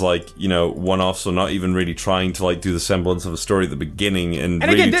story as like, you know, one-offs or not even really trying to like do the semblance of a story at the beginning and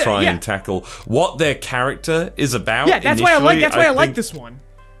really again, try and tackle what their character is about. Yeah, that's why I like this one.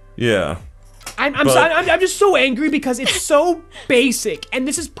 Yeah. I'm just so angry because it's so basic, and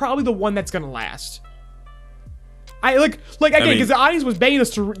this is probably the one that's gonna last. Again, because the audience was begging us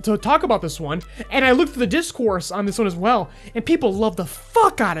to talk about this one, and I looked at the discourse on this one as well, and people love the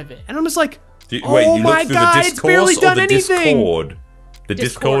fuck out of it, and I'm just like, oh my god, it's barely done anything. The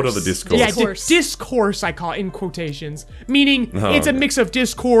Discord or the Discourse? Yeah, discourse I call it in quotations, meaning it's a mix of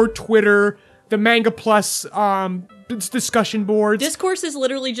Discord, Twitter, the Manga Plus discussion boards. Discourse is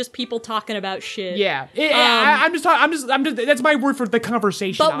literally just people talking about shit. Yeah, I'm just that's my word for the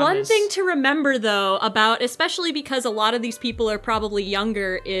conversation. But one thing to remember though about, especially because a lot of these people are probably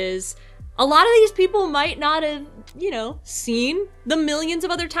younger, is a lot of these people might not have, you know, seen the millions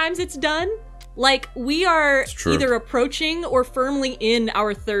of other times it's done. Like, we are either approaching or firmly in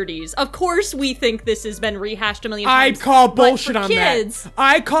our 30s. Of course we think this has been rehashed a million times. I call bullshit on kids, that.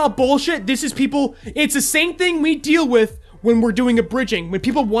 I call bullshit. This is people, it's the same thing we deal with when we're doing a bridging. When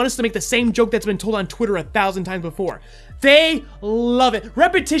people want us to make the same joke that's been told on Twitter 1,000 times before. They love it.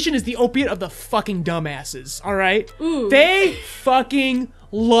 Repetition is the opiate of the fucking dumbasses, alright? They fucking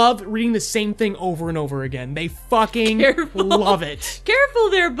love reading the same thing over and over again. They fucking love it. Careful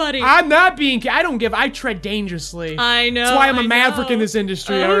there, buddy. I'm not being, I tread dangerously. I know. That's why I'm a maverick in this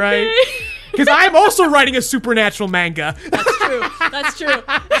industry, alright? Because I'm also writing a supernatural manga. That's true. That's true.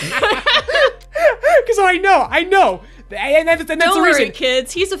 Because I know. And that's the reason. Don't worry,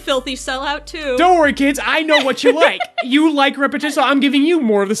 kids. He's a filthy sellout, too. Don't worry, kids. I know what you like. You like repetition, so I'm giving you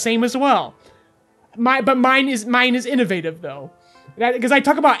more of the same as well. But mine is innovative, though. Because I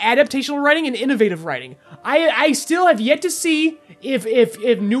talk about adaptational writing and innovative writing. I still have yet to see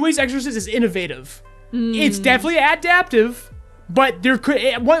if New Age Exorcist is innovative. It's definitely adaptive, but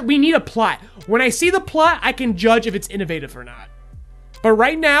we need a plot. When I see the plot, I can judge if it's innovative or not. But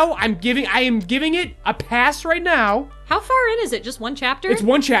right now, I am giving it a pass right now. How far in is it? Just one chapter? It's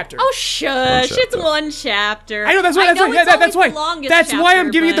one chapter. Oh shush! It's one chapter. I know that's why I'm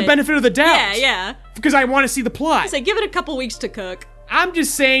giving it the benefit of the doubt. Yeah. Because I want to see the plot. So give it a couple weeks to cook. I'm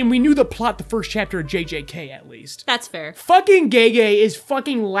just saying we knew the plot the first chapter of JJK at least. That's fair. Fucking Gege is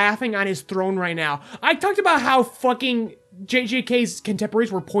fucking laughing on his throne right now. I talked about how fucking JJK's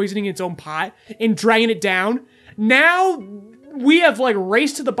contemporaries were poisoning its own pot and dragging it down. Now we have like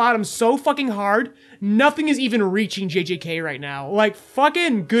raced to the bottom so fucking hard, nothing is even reaching JJK right now. Like,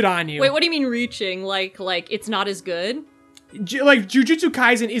 fucking good on you. Wait, what do you mean reaching? Like it's not as good? Like, Jujutsu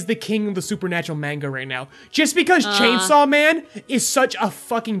Kaisen is the king of the supernatural manga right now. Just because Chainsaw Man is such a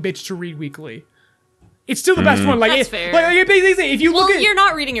fucking bitch to read weekly. It's still the best one. Like, that's fair. If you look at, you're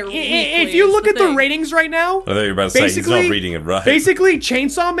not reading it weekly. If you look at the ratings right now, I thought you were about to say he's not reading it right. Basically,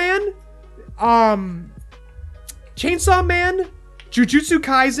 Chainsaw Man, Jujutsu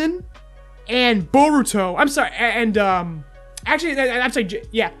Kaisen, and Boruto. I'm sorry, and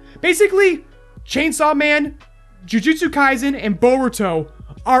basically, Chainsaw Man, Jujutsu Kaisen, and Boruto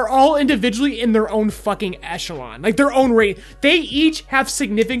are all individually in their own fucking echelon. Like, their own rating. They each have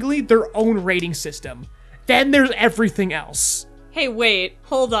significantly their own rating system. Then there's everything else. Hey, wait,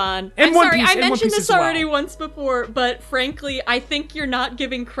 hold on. And I'm One sorry, Piece, I mentioned this already well. once before, but frankly, I think you're not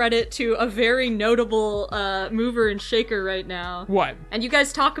giving credit to a very notable mover and shaker right now. What? And you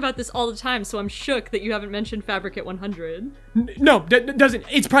guys talk about this all the time, so I'm shook that you haven't mentioned Fabricate 100. No, doesn't.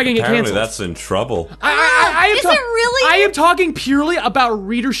 It's probably gonna get Apparently canceled. that's in trouble. Is it really? I am talking purely about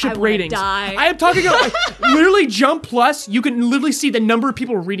readership ratings. Die. I am talking about literally Jump Plus. You can literally see the number of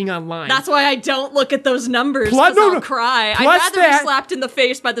people reading online. That's why I don't look at those numbers, Plus- because no, I'll cry. I'd plus rather that- be slapped in the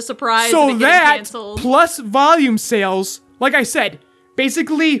face by the surprise so of it getting that canceled. plus volume sales. Like I said,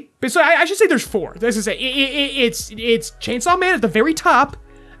 basically, so I should say there's 4. This is it's Chainsaw Man at the very top,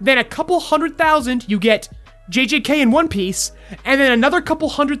 then a couple 100,000 you get JJK in One Piece, and then another couple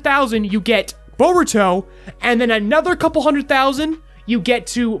 100,000 you get Boruto, and then another couple 100,000 you get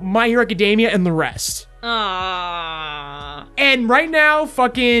to My Hero Academia and the rest. And right now,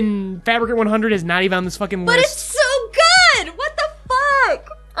 fucking Fabricant 100 is not even on this fucking list. But it's so good! What the fuck?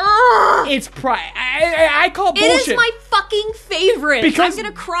 It's I call bullshit. It is my fucking favorite. Because I'm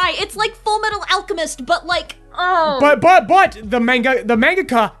gonna cry. It's like Full Metal Alchemist, but like, But the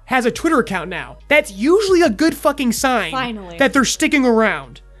mangaka has a Twitter account now. That's usually a good fucking sign. Finally. That they're sticking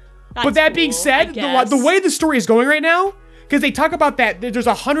around. But that being said, the way the story is going right now, because they talk about that, there's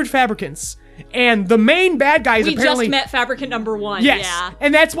 100 Fabricants, and the main bad guy is apparently... We just met Fabricant number 1, yes, yeah.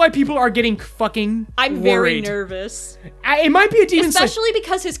 and that's why people are getting fucking I'm worried. very nervous. It might be a Demon Slayer... Especially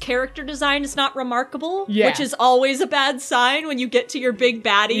because his character design is not remarkable, Yeah. which is always a bad sign when you get to your big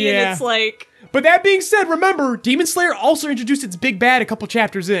baddie, and it's like... But that being said, remember, Demon Slayer also introduced its big bad a couple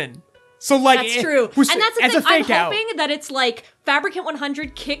chapters in. So, like, That's true. And that's the as thing, a fake I'm out. hoping that it's like, Fabricant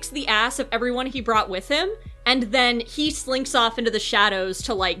 100 kicks the ass of everyone he brought with him, and then he slinks off into the shadows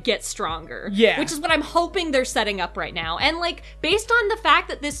to, like, get stronger. Yeah. Which is what I'm hoping they're setting up right now. And, like, based on the fact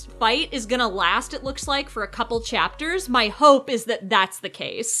that this fight is gonna last, it looks like, for a couple chapters, my hope is that that's the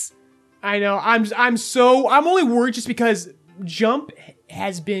case. I know, I'm only worried just because Jump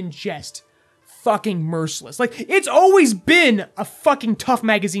has been just fucking merciless. Like, it's always been a fucking tough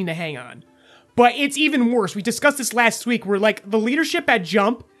magazine to hang on. But it's even worse. We discussed this last week where, like, the leadership at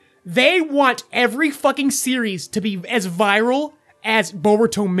Jump, they want every fucking series to be as viral as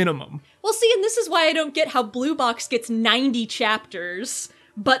Boruto minimum. Well, see, and this is why I don't get how Blue Box gets 90 chapters,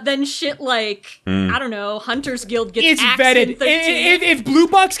 but then shit like, I don't know, Hunter's Guild gets It's axed vetted. in 13. If Blue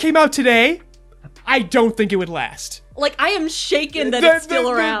Box came out today, I don't think it would last. Like, I am shaken that it's still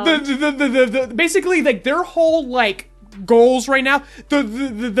around. Basically, like, their whole, like, goals right now,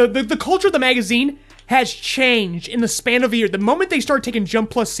 the culture of the magazine has changed in the span of a year. The moment they start taking Jump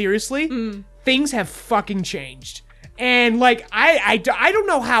Plus seriously, things have fucking changed. And, like, I don't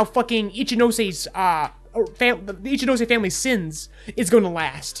know how fucking Ichinose's, the Ichinose family's sins is going to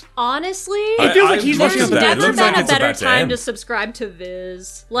last. Honestly, It feels like he's there's rushing up the never back. been a better time to subscribe to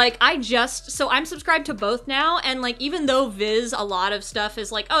Viz. Like, I'm subscribed to both now, and like, even though Viz, a lot of stuff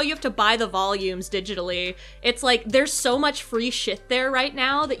is like, oh, you have to buy the volumes digitally, it's like, there's so much free shit there right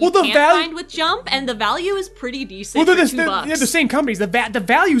now that you can't find with Jump, and the value is pretty decent for $2. They're the same companies. The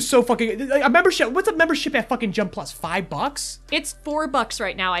value's so fucking... Like, a membership... What's a membership at fucking Jump Plus? $5? It's $4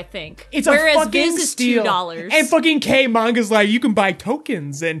 right now, I think. It's Whereas a fucking Viz is steal. $2. And fucking K-Manga's like, you can buy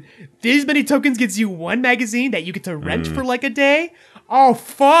tokens, and these many tokens gets you one magazine that you get to rent for like a day. Oh,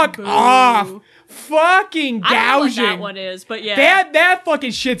 fuck off. Fucking gouging. I don't know what that one is, but yeah. That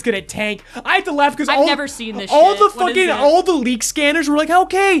fucking shit's gonna tank. I had to laugh because I've never seen this all shit. the What is fucking it? all the leak scanners were like,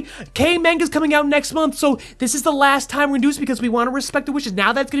 okay, K-Manga's coming out next month, so this is the last time we're gonna do this because we want to respect the wishes.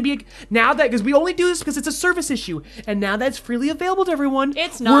 Now that's gonna be because we only do this because it's a service issue, and now that's freely available to everyone.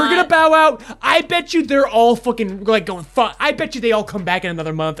 It's We're not. gonna bow out. I bet you they're all fucking like going fuck. I bet you they all come back in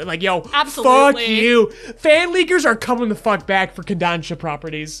another month and like, yo, Absolutely. fuck you. Fan leakers are coming the fuck back for Kodansha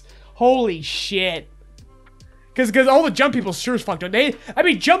properties. Holy shit. Because all the Jump people sure as fuck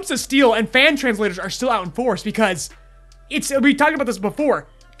don't. Jump's a steal, and fan translators are still out in force because we talked about this before.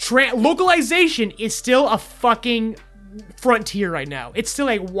 Localization is still a fucking frontier right now. It's still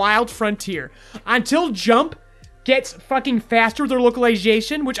a wild frontier. Until Jump gets fucking faster with their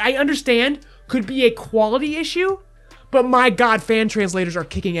localization, which I understand could be a quality issue, but my god, fan translators are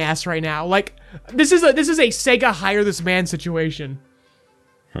kicking ass right now. Like, this is a Sega hire this man situation.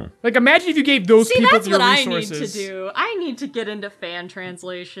 Like, imagine if you gave those people that's your what resources. I need to do. I need to get into fan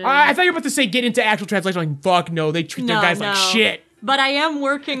translation. I thought you were about to say get into actual translation. Like, fuck no, they treat their guys like shit. But I am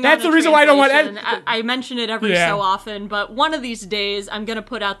working That's on the reason why I don't want... I mention it every so often, but one of these days, I'm gonna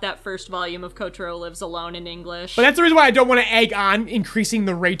put out that first volume of Kotaro Lives Alone in English. But that's the reason why I don't want to egg on increasing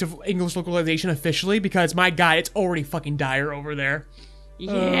the rate of English localization officially, because, my god, it's already fucking dire over there.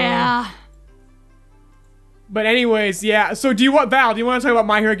 Yeah. But anyways, yeah. So Val, do you want to talk about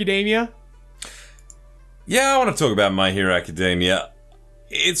My Hero Academia? Yeah, I want to talk about My Hero Academia.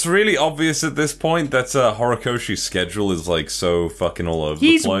 It's really obvious at this point that Horikoshi's schedule is like so fucking all over the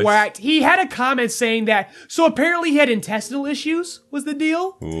place. He's whacked. He had a comment saying that, so apparently he had intestinal issues, was the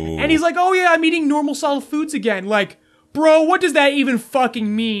deal. Ooh. And he's like, oh yeah, I'm eating normal solid foods again. Like, bro, what does that even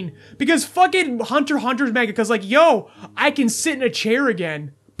fucking mean? Because fucking Hunter's mega, because like, yo, I can sit in a chair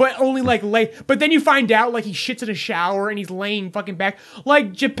again. but only like lay. But then you find out like he shits in a shower and he's laying fucking back.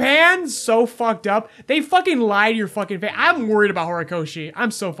 Like Japan's so fucked up. They fucking lie to your fucking face. I'm worried about Horikoshi.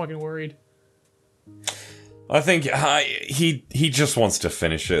 I'm so fucking worried. I think he just wants to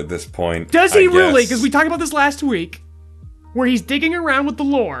finish it at this point. Does he I really? guess. Because we talked about this last week, where he's digging around with the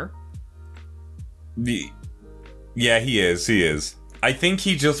lore. Yeah, he is. I think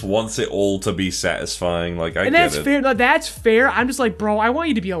he just wants it all to be satisfying. Like, And that's fair. No, that's fair. I'm just like, bro, I want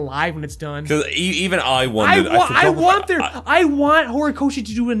you to be alive when it's done. Because even I wondered. I want Horikoshi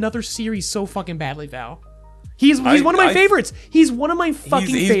to do another series so fucking badly, Val. He's one of my favorites. He's one of my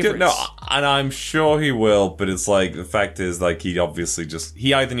fucking favorites. Good. No, and I'm sure he will, but it's like, the fact is, like, he obviously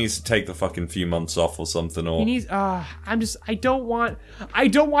he either needs to take the fucking few months off or something, or... He needs, I don't want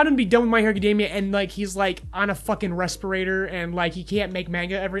him to be done with My Hero Academia and, like, he's, like, on a fucking respirator and, like, he can't make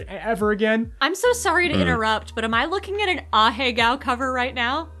manga ever again. I'm so sorry to interrupt, but am I looking at an Ahegao cover right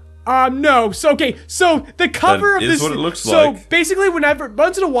now? No. So the cover that of this. Is what it looks so like. basically,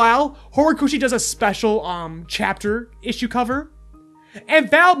 once in a while, Horikoshi does a special chapter issue cover,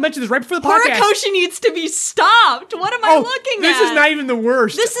 and Val mentioned this right before the podcast. Horikoshi needs to be stopped. What am I looking at? This is not even the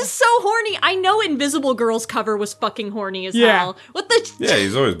worst. This is so horny. I know Invisible Girl's cover was fucking horny as hell. What the? Yeah,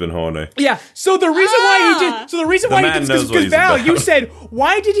 he's always been horny. Yeah. So the reason why he did. So the reason why he did this because Val, you said,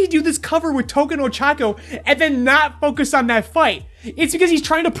 why did he do this cover with Toga no Chako and then not focus on that fight? It's because he's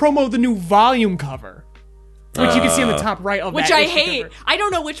trying to promo the new volume cover. Which you can see on the top right of which that I issue hate. cover. I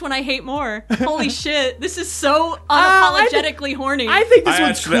don't know which one I hate more. Holy shit. This is so unapologetically horny. I think this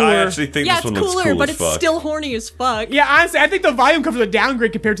one's cooler. I actually think yeah, this one it's looks cooler, cool but as it's fuck. still horny as fuck. Yeah, honestly, I think the volume cover is a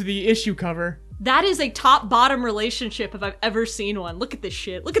downgrade compared to the issue cover. That is a top-bottom relationship if I've ever seen one. Look at this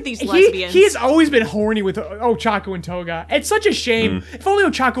shit. Look at these lesbians. He has always been horny with Ochako and Toga. It's such a shame. If only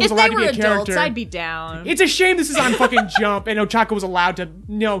Ochako was if allowed they to were be a adults, character. I'd be down. It's a shame this is on fucking Jump and Ochako was allowed to,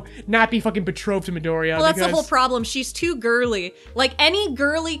 not be fucking betrothed to Midoriya. Well, that's the whole problem. She's too girly. Like, any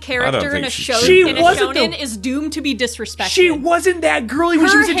girly character in a think shonen is doomed to be disrespected. She wasn't that girly when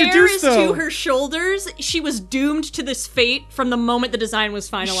she was introduced, her hair though. is to her shoulders. She was doomed to this fate from the moment the design was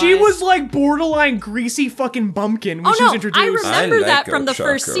finalized. She was like borderline greasy fucking bumpkin when she was introduced. I remember that from the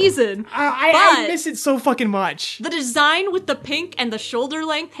first season. I miss it so fucking much. The design with the pink and the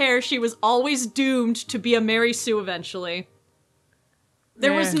shoulder-length hair, she was always doomed to be a Mary Sue eventually.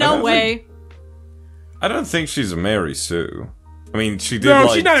 There was no way. I don't think she's a Mary Sue. I mean, she did. No,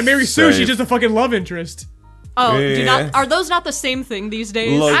 she's not a Mary Sue. She's just a fucking love interest. Oh, Yeah. are those not the same thing these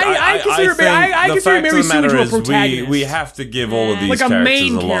days? Look, I consider think I the consider fact Mary of the Sue matter to a is protagonist. we have to give all of these Like a characters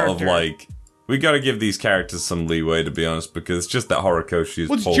main a lot of character. like. We got to give these characters some leeway, to be honest, because it's just that Horikoshi is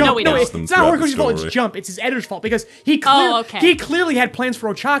Well, it's pulling Jump. No, we No, don't. it's them not throughout the Horikoshi's fault. It's story. Jump. It's his editor's fault because he clearly had plans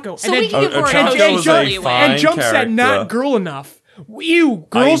for Ochako. So and we then can give Ochako Horikoshi was some a leeway. fine and Jump said character. not girl enough. Ew,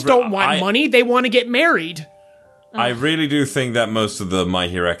 girls don't want money. They want to get married. I really do think that most of the My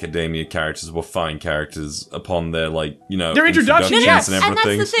Hero Academia characters were fine characters upon their, like, Their introduction, introductions yes. and And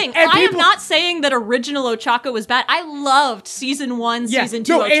everything. that's the thing. And I am people- not saying that original Ochako was bad. I loved season 1, season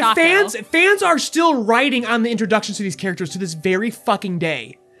 2 Ochako. and fans are still writing on the introductions to these characters to this very fucking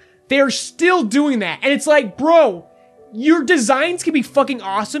day. They're still doing that. And it's like, bro, your designs can be fucking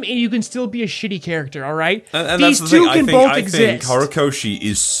awesome and you can still be a shitty character, alright? And These that's the two thing. can I both think exist. Horikoshi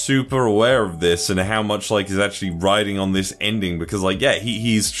is super aware of this and how much, like, he's actually riding on this ending because, like, yeah,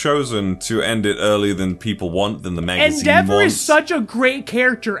 he's chosen to end it earlier than people want, than the magazine Endeavor wants. is such a great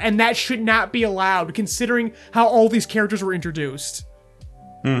character, and that should not be allowed, considering how all these characters were introduced.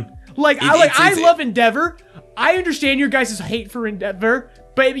 I love Endeavor. I understand your guys' hate for Endeavor,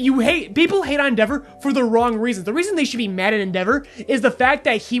 but people hate on Endeavor for the wrong reasons. The reason they should be mad at Endeavor is the fact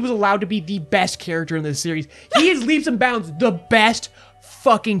that he was allowed to be the best character in this series. He is leaps and bounds the best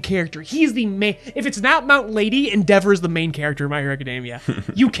fucking character. He is the main. If it's not Mount Lady, Endeavor is the main character in My Hero Academia.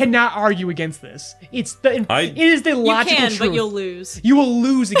 You cannot argue against this. It is the You logical can, truth. but you'll lose. You will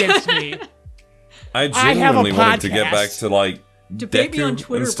lose against me. I have a genuinely wanted to get podcast. back to, like, Debate me on Deku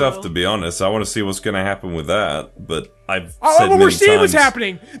Twitter, and stuff, bro. to be honest. I want to see what's going to happen with that, but I've said Well, many we're seeing what's times-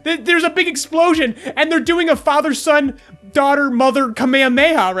 happening. There's a big explosion, and they're doing a father, son, daughter, mother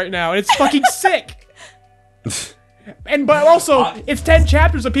Kamehameha right now, and it's fucking sick. But also, it's 10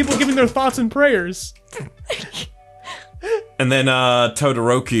 chapters of people giving their thoughts and prayers. And then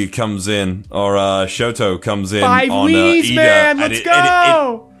Todoroki comes in, or Shoto comes in 5 on Wheeze, Ida, man, and let's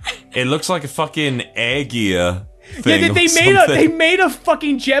go! It looks like a fucking air gear. thing. Yeah, or they made a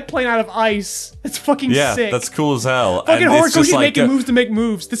fucking jet plane out of ice. That's fucking sick. That's cool as hell. Fucking And it's just Horikoshi like making moves to make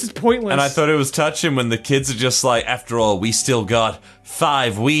moves. This is pointless. And I thought it was touching when the kids are just like, after all, we still got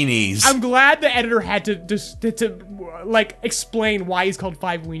 5 weenies. I'm glad the editor had to like explain why he's called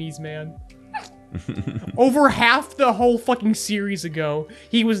 5 weenies, man. Over half the whole fucking series ago,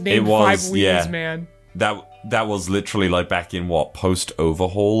 he was named 5 weenies, man. That was literally like back in what, post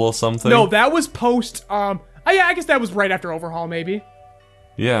Overhaul or something? No, that was post. Oh yeah, I guess that was right after Overhaul, maybe.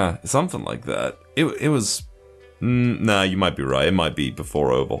 Yeah, something like that. It was. Nah, you might be right. It might be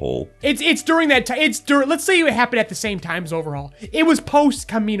before Overhaul. It's during that time. Let's say it happened at the same time as Overhaul. It was post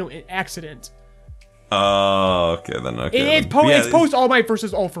Camino accident. Oh, okay then. Okay. It's post All Might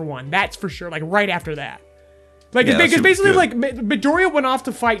versus All for One. That's for sure. Like right after that. Like Yeah, because basically good. like Midoriya went off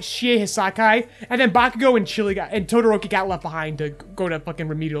to fight Shie Hisakai, and then Bakugo and Todoroki got left behind to go to fucking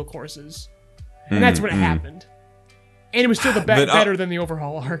remedial courses, and that's when it happened. And it was still better than the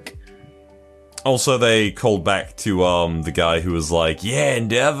Overhaul arc. Also, they called back to the guy who was like, "Yeah,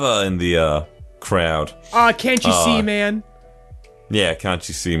 Endeavor" in the crowd. Can't you see, man? Yeah, can't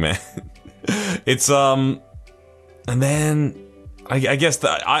you see, man? It's and then I guess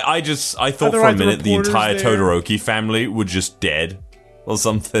that I thought Otherwise, for a minute the reporters entire there. Todoroki family were just dead or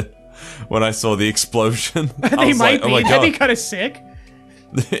something when I saw the explosion. They might oh be. my That'd be God. kind of sick.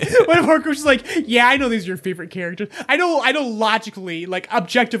 What if Horikoshi's like, yeah, I know these are your favorite characters. I know logically, like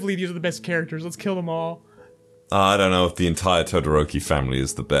objectively, these are the best characters. Let's kill them all. I don't know if the entire Todoroki family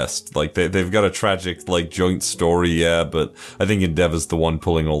is the best. Like they've got a tragic like joint story, yeah, but I think Endeavor's the one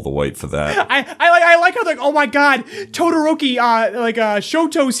pulling all the weight for that. I like how they're like, oh my god, Todoroki,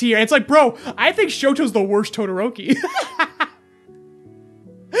 Shoto's here. And it's like, bro, I think Shoto's the worst Todoroki.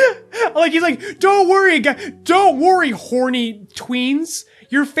 Like he's like, don't worry, horny tweens.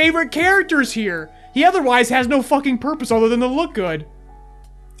 Your favorite character's here. He otherwise has no fucking purpose other than to look good.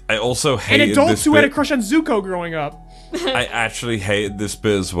 I also And hated adults this who bit. had a crush on Zuko growing up. I actually hated this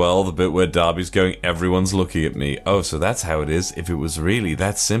bit as well, the bit where Darby's going, everyone's looking at me. Oh, so that's how it is. If it was really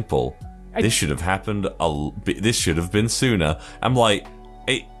that simple, this should have happened, this should have been sooner. I'm like,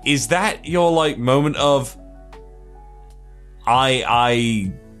 is that your, like, moment of, I'm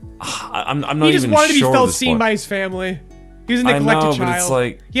not even sure He just wanted to be at felt this seen point. by his family. He was a I neglected know, child. but it's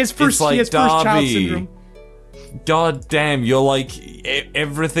like, he has first child Darby, syndrome. God damn, you're like,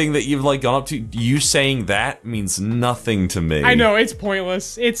 everything that you've like gone up to, you saying that means nothing to me. I know, it's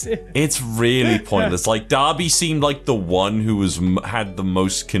pointless. It's really pointless. Like, Darby seemed like the one who had the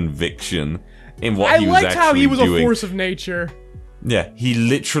most conviction in what he was actually doing. I liked how he was a force of nature. Yeah, he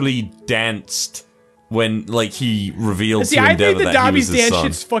literally danced when, like, he revealed to I Endeavor think that the he Dobby's was his dance son.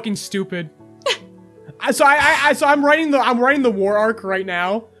 shit's fucking stupid. So I'm writing the war arc right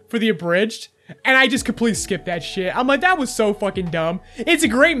now for the abridged, and I just completely skipped that shit. I'm like, that was so fucking dumb. It's a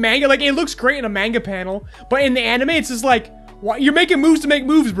great manga, like it looks great in a manga panel, but in the anime, it's just like, what? You're making moves to make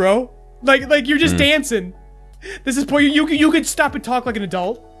moves, bro. Like you're just dancing. This is you could stop and talk like an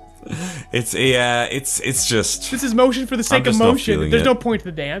adult. It's just This is motion for the sake of just not motion. feeling There's it. no point to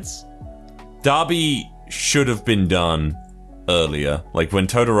the dance. Darby should have been done earlier. Like when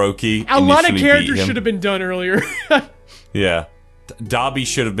Todoroki A lot of initially beat characters him. should have been done earlier. Yeah. Darby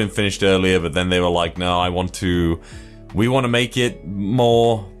should have been finished earlier, but then they were like, no, we want to make it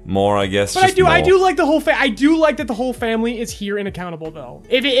more, I guess. But just I do more. like the whole I do like that the whole family is here and accountable though.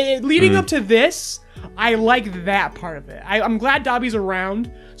 If leading up to this, I like that part of it. I'm glad Dobby's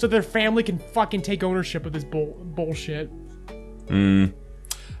around so their family can fucking take ownership of this bullshit.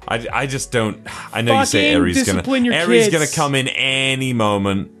 I just don't. I know you say Fucking Aries discipline your Aries kids. gonna come in any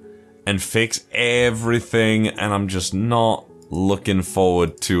moment and fix everything, and I'm just not looking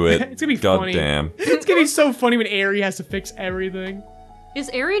forward to it. It's gonna be God funny. damn. It's gonna be so funny when Aerie has to fix everything. Is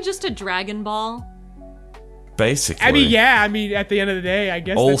Eri just a Dragon Ball? Basically. I mean, at the end of the day, I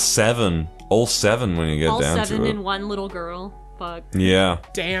guess all that's- seven when you get All down seven to it. in one little girl. Fuck. Yeah.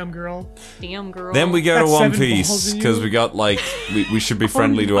 damn girl. Damn girl. Then we go Got to One 7 balls Piece in because you? we got like we should be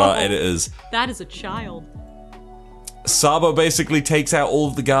friendly to our no. editors. That is a child. Sabo basically takes out all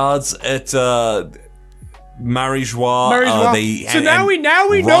of the guards at Marijois. So now we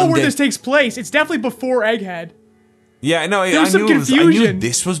know where this takes place. It's definitely before Egghead. Yeah, no, I was some knew I knew confusion.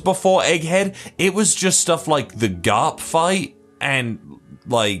 this was before Egghead. It was just stuff like the Garp fight and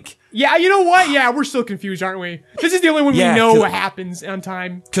like Yeah, you know what? Yeah, we're still confused, aren't we? This is the only one Yeah, we know 'cause- what happens on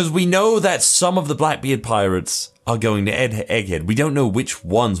time. because we know that some of the Blackbeard pirates are going to Egghead. We don't know which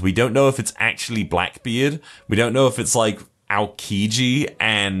ones. We don't know if it's actually Blackbeard. We don't know if it's like Aokiji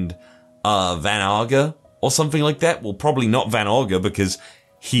and Van Arga or something like that. Well, probably not Van Arga because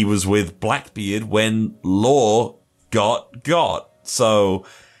he was with Blackbeard when Law got. So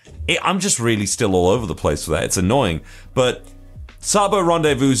I'm just really still all over the place with that. It's annoying. But Sabo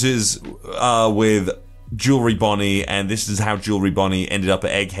rendezvouses with Jewelry Bonnie, and this is how Jewelry Bonnie ended up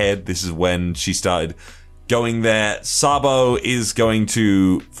at Egghead. This is when she started going there. Sabo is going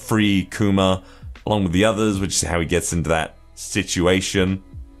to free Kuma along with the others, which is how he gets into that situation,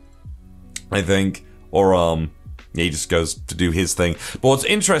 I think. Or, he just goes to do his thing. But what's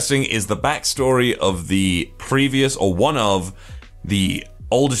interesting is the backstory of the previous, or one of the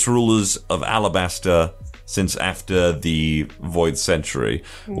oldest rulers of Alabasta since after the Void Century.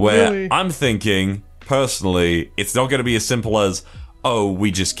 Where Really? I'm thinking, personally, it's not going to be as simple as, oh,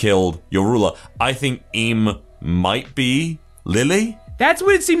 we just killed your ruler. I think Im might be Lily? That's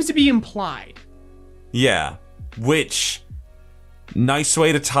what it seems to be implied. Yeah. Which, nice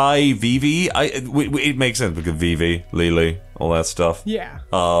way to tie Vivi. It makes sense because Vivi, Lily, all that stuff. Yeah.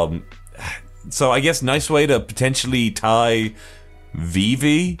 So I guess nice way to potentially tie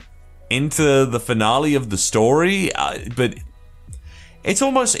Vivi into the finale of the story, but it's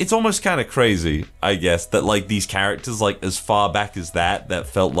almost kind of crazy, I guess, that like these characters, like as far back as that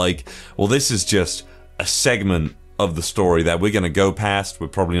felt like, well, this is just a segment of the story that we're gonna go past.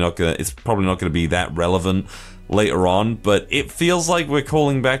 It's probably not gonna be that relevant later on, but it feels like we're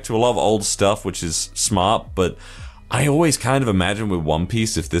calling back to a lot of old stuff, which is smart. But I always kind of imagine with One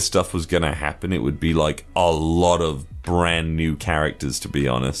Piece, if this stuff was gonna happen, it would be like a lot of brand new characters, to be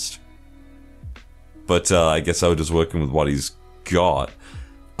honest. But I guess I was just working with what he's got.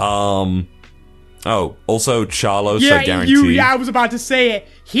 Oh, also Charlos, I guarantee. I was about to say it.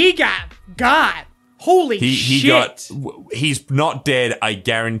 He got God. Holy shit. He's not dead, I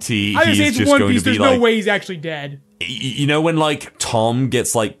guarantee. I was He's gonna say just it's One going Piece. to be There's like, no way he's actually dead. you know when like Tom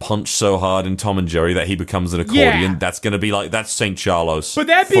gets like punched so hard in Tom and Jerry that he becomes an accordion? Yeah. That's gonna be like, that's St. Charlos. But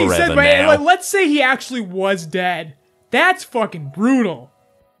that being said, forever right, now. like, let's say he actually was dead. That's fucking brutal.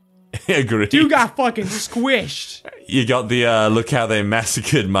 Agreed. Dude got fucking squished. You got the look how they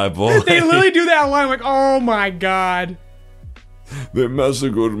massacred my boy. They literally do that line like, oh my god. They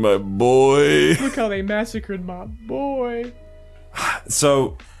massacred my boy. Look how they massacred my boy.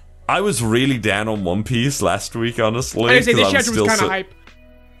 So, I was really down on One Piece last week, honestly. I say this 'cause chapter was kind of so- hype.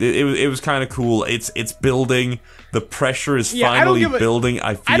 It was kind of cool. It's building. The pressure is Yeah, finally building.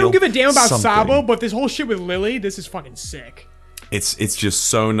 I don't give a damn about something. Sabo, but this whole shit with Lily, this is fucking sick. It's just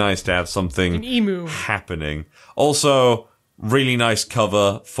so nice to have something An emu. happening. Also, really nice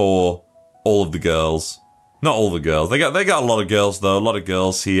cover for all of the girls. Not all the girls. They got a lot of girls though. A lot of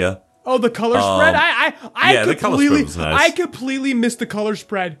girls here. Oh, the color spread? Yeah, the color spread was nice. I completely missed the color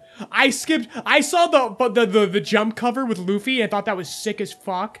spread. I saw the jump cover with Luffy and thought that was sick as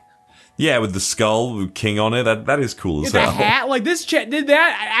fuck. Yeah, with the skull with King on it. That is cool as The hell. hat, like this chat did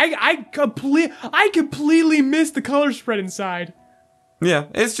that. I completely missed the color spread inside. Yeah,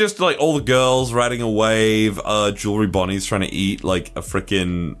 it's just like all the girls riding a wave. Jewelry Bonnie's trying to eat like a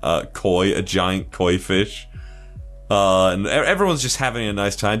freaking a giant koi fish. And everyone's just having a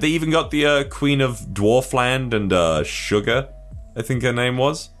nice time. They even got the Queen of Dwarfland and Sugar, I think her name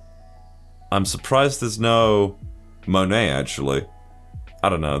was. I'm surprised there's no Monet, actually. I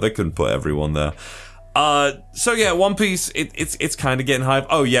don't know, they couldn't put everyone there. So yeah, One Piece, it's kind of getting hype.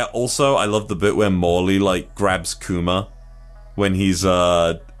 Oh yeah, also, I love the bit where Morley, like, grabs Kuma when he's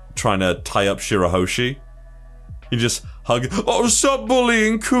trying to tie up Shirahoshi. He just hug. Oh, stop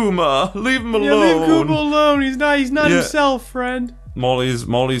bullying Kuma! Leave him alone. Yeah, leave Kuma alone. He's not Yeah. himself, friend.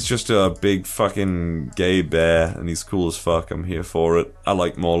 Morley's just a big fucking gay bear, and he's cool as fuck. I'm here for it. I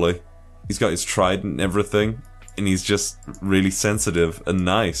like Morley. He's got his trident and everything, and he's just really sensitive and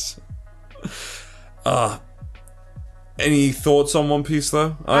nice. Any thoughts on One Piece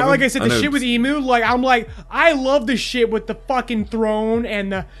though? Like I said, the know- shit with Emu, I love the shit with the fucking throne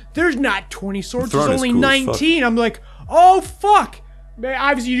and there's not 20 swords, there's Throne is only cool as 19. I'm like, oh fuck. Man,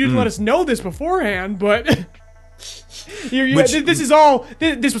 obviously you Hmm. didn't let us know this beforehand, but Which-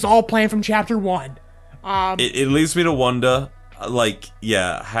 this was all planned from chapter 1. It leads me to wonder, like,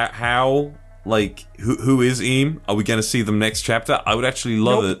 yeah, how like, who is Eam? Are we gonna see them next chapter? I would actually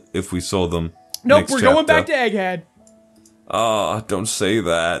love Nope. it if we saw them. Nope, next we're going back chapter. to Egghead. Don't say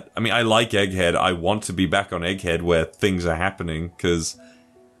that. I mean, I like Egghead. I want to be back on Egghead where things are happening, because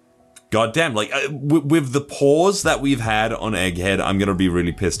goddamn, like, with the pause that we've had on Egghead, I'm gonna be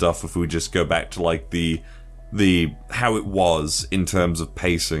really pissed off if we just go back to, like, the how it was in terms of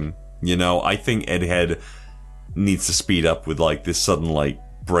pacing. You know, I think Egghead needs to speed up with, like, this sudden, like,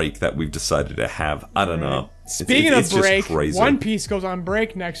 break that we've decided to have. I don't know. Speaking It's of just break, crazy. One Piece goes on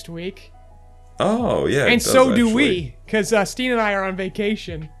break next week. Oh, yeah. it And does, so do actually. we, because Steen and I are on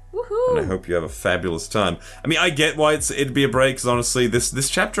vacation. Woohoo! And I hope you have a fabulous time. I mean, I get why it'd be a break, because honestly, this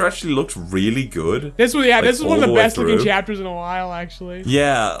chapter actually looked really good. This was this is one of the way best looking through. chapters in a while, actually.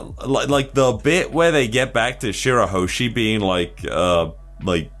 Yeah, like the bit where they get back to Shirahoshi being like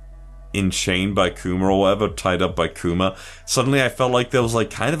enchained by Kuma or whatever, tied up by Kuma. Suddenly I felt like there was like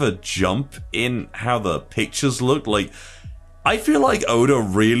kind of a jump in how the pictures looked. Like, I feel like Oda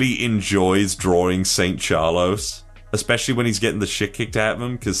really enjoys drawing Saint Charlos, especially when he's getting the shit kicked out of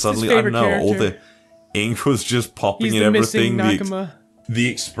him, because suddenly, I don't know, all the ink was just popping and everything. The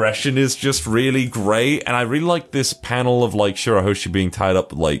expression is just really great, and I really like this panel of like Shirahoshi being tied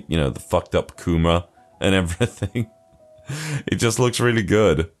up with like, you know, the fucked up Kuma and everything. It just looks really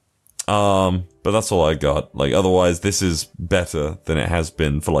good. But that's all I got. Like, otherwise, this is better than it has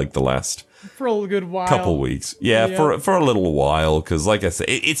been for like the last a good while, couple weeks. Yeah. For a little while, because like I said,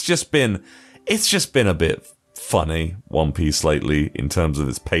 it's just been a bit funny, One Piece, lately, in terms of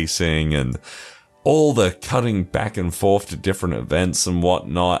its pacing and all the cutting back and forth to different events and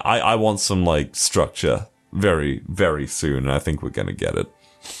whatnot. I want some like structure very, very soon, and I think we're gonna get it.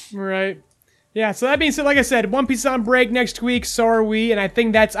 Right. Yeah, so that being said, like I said, One Piece is on break next week, so are we, and I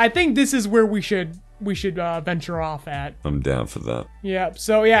think this is where we should venture off at. I'm down for that. Yeah,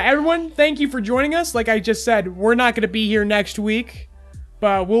 so yeah, everyone, thank you for joining us. Like I just said, we're not going to be here next week,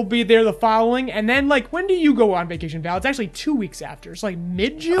 but we'll be there the following, and then, like, when do you go on vacation, Val? It's actually 2 weeks after. It's like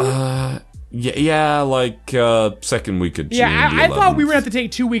mid-June? Yeah, like, second week of June. Yeah, I thought we were going to have to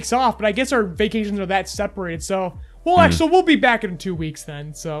take 2 weeks off, but I guess our vacations are that separated, so... Well, actually, we'll be back in 2 weeks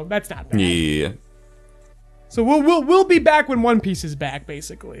then, so that's not bad. Yeah. So we'll be back when One Piece is back,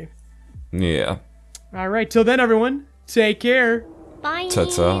 basically. Yeah. All right, till then, everyone, take care. Bye.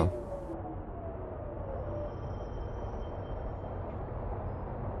 Ta-ta.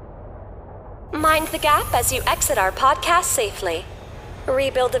 Mind the gap as you exit our podcast safely.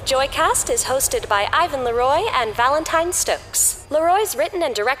 Rebuild of Joycast is hosted by Ivan Leroy and Valentine Stokes. Leroy's written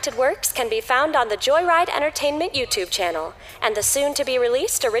and directed works can be found on the Joyride Entertainment YouTube channel and the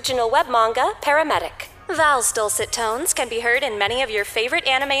soon-to-be-released original web manga, Paramedic. Val's dulcet tones can be heard in many of your favorite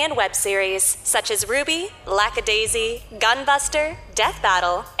anime and web series, such as Ruby, Lackadaisy, Gunbuster, Death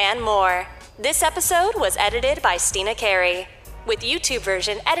Battle, and more. This episode was edited by Stina Carey, with YouTube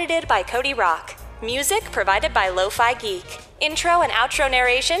version edited by Cody Rock. Music provided by Lo-Fi Geek. Intro and outro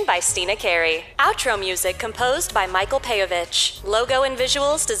narration by Stina Carey. Outro music composed by Michael Pejovich. Logo and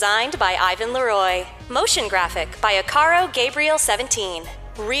visuals designed by Ivan Leroy. Motion graphic by Akaro Gabriel 17.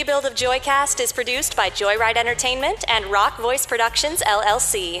 Rebuild of Joycast is produced by Joyride Entertainment and Rock Voice Productions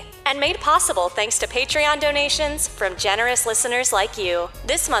LLC, and made possible thanks to Patreon donations from generous listeners like you.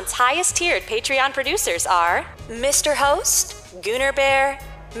 This month's highest tiered Patreon producers are Mr. Host, Gooner Bear,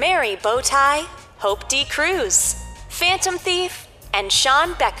 Mary Bowtie, Hope D. Cruz, Phantom Thief, and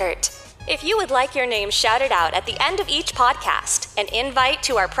Sean Beckert. If you would like your name shouted out at the end of each podcast, an invite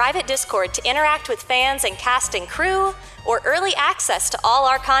to our private Discord to interact with fans and cast and crew, or early access to all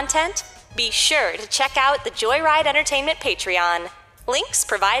our content, be sure to check out the Joyride Entertainment Patreon. Links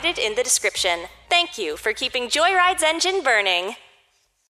provided in the description. Thank you for keeping Joyride's engine burning.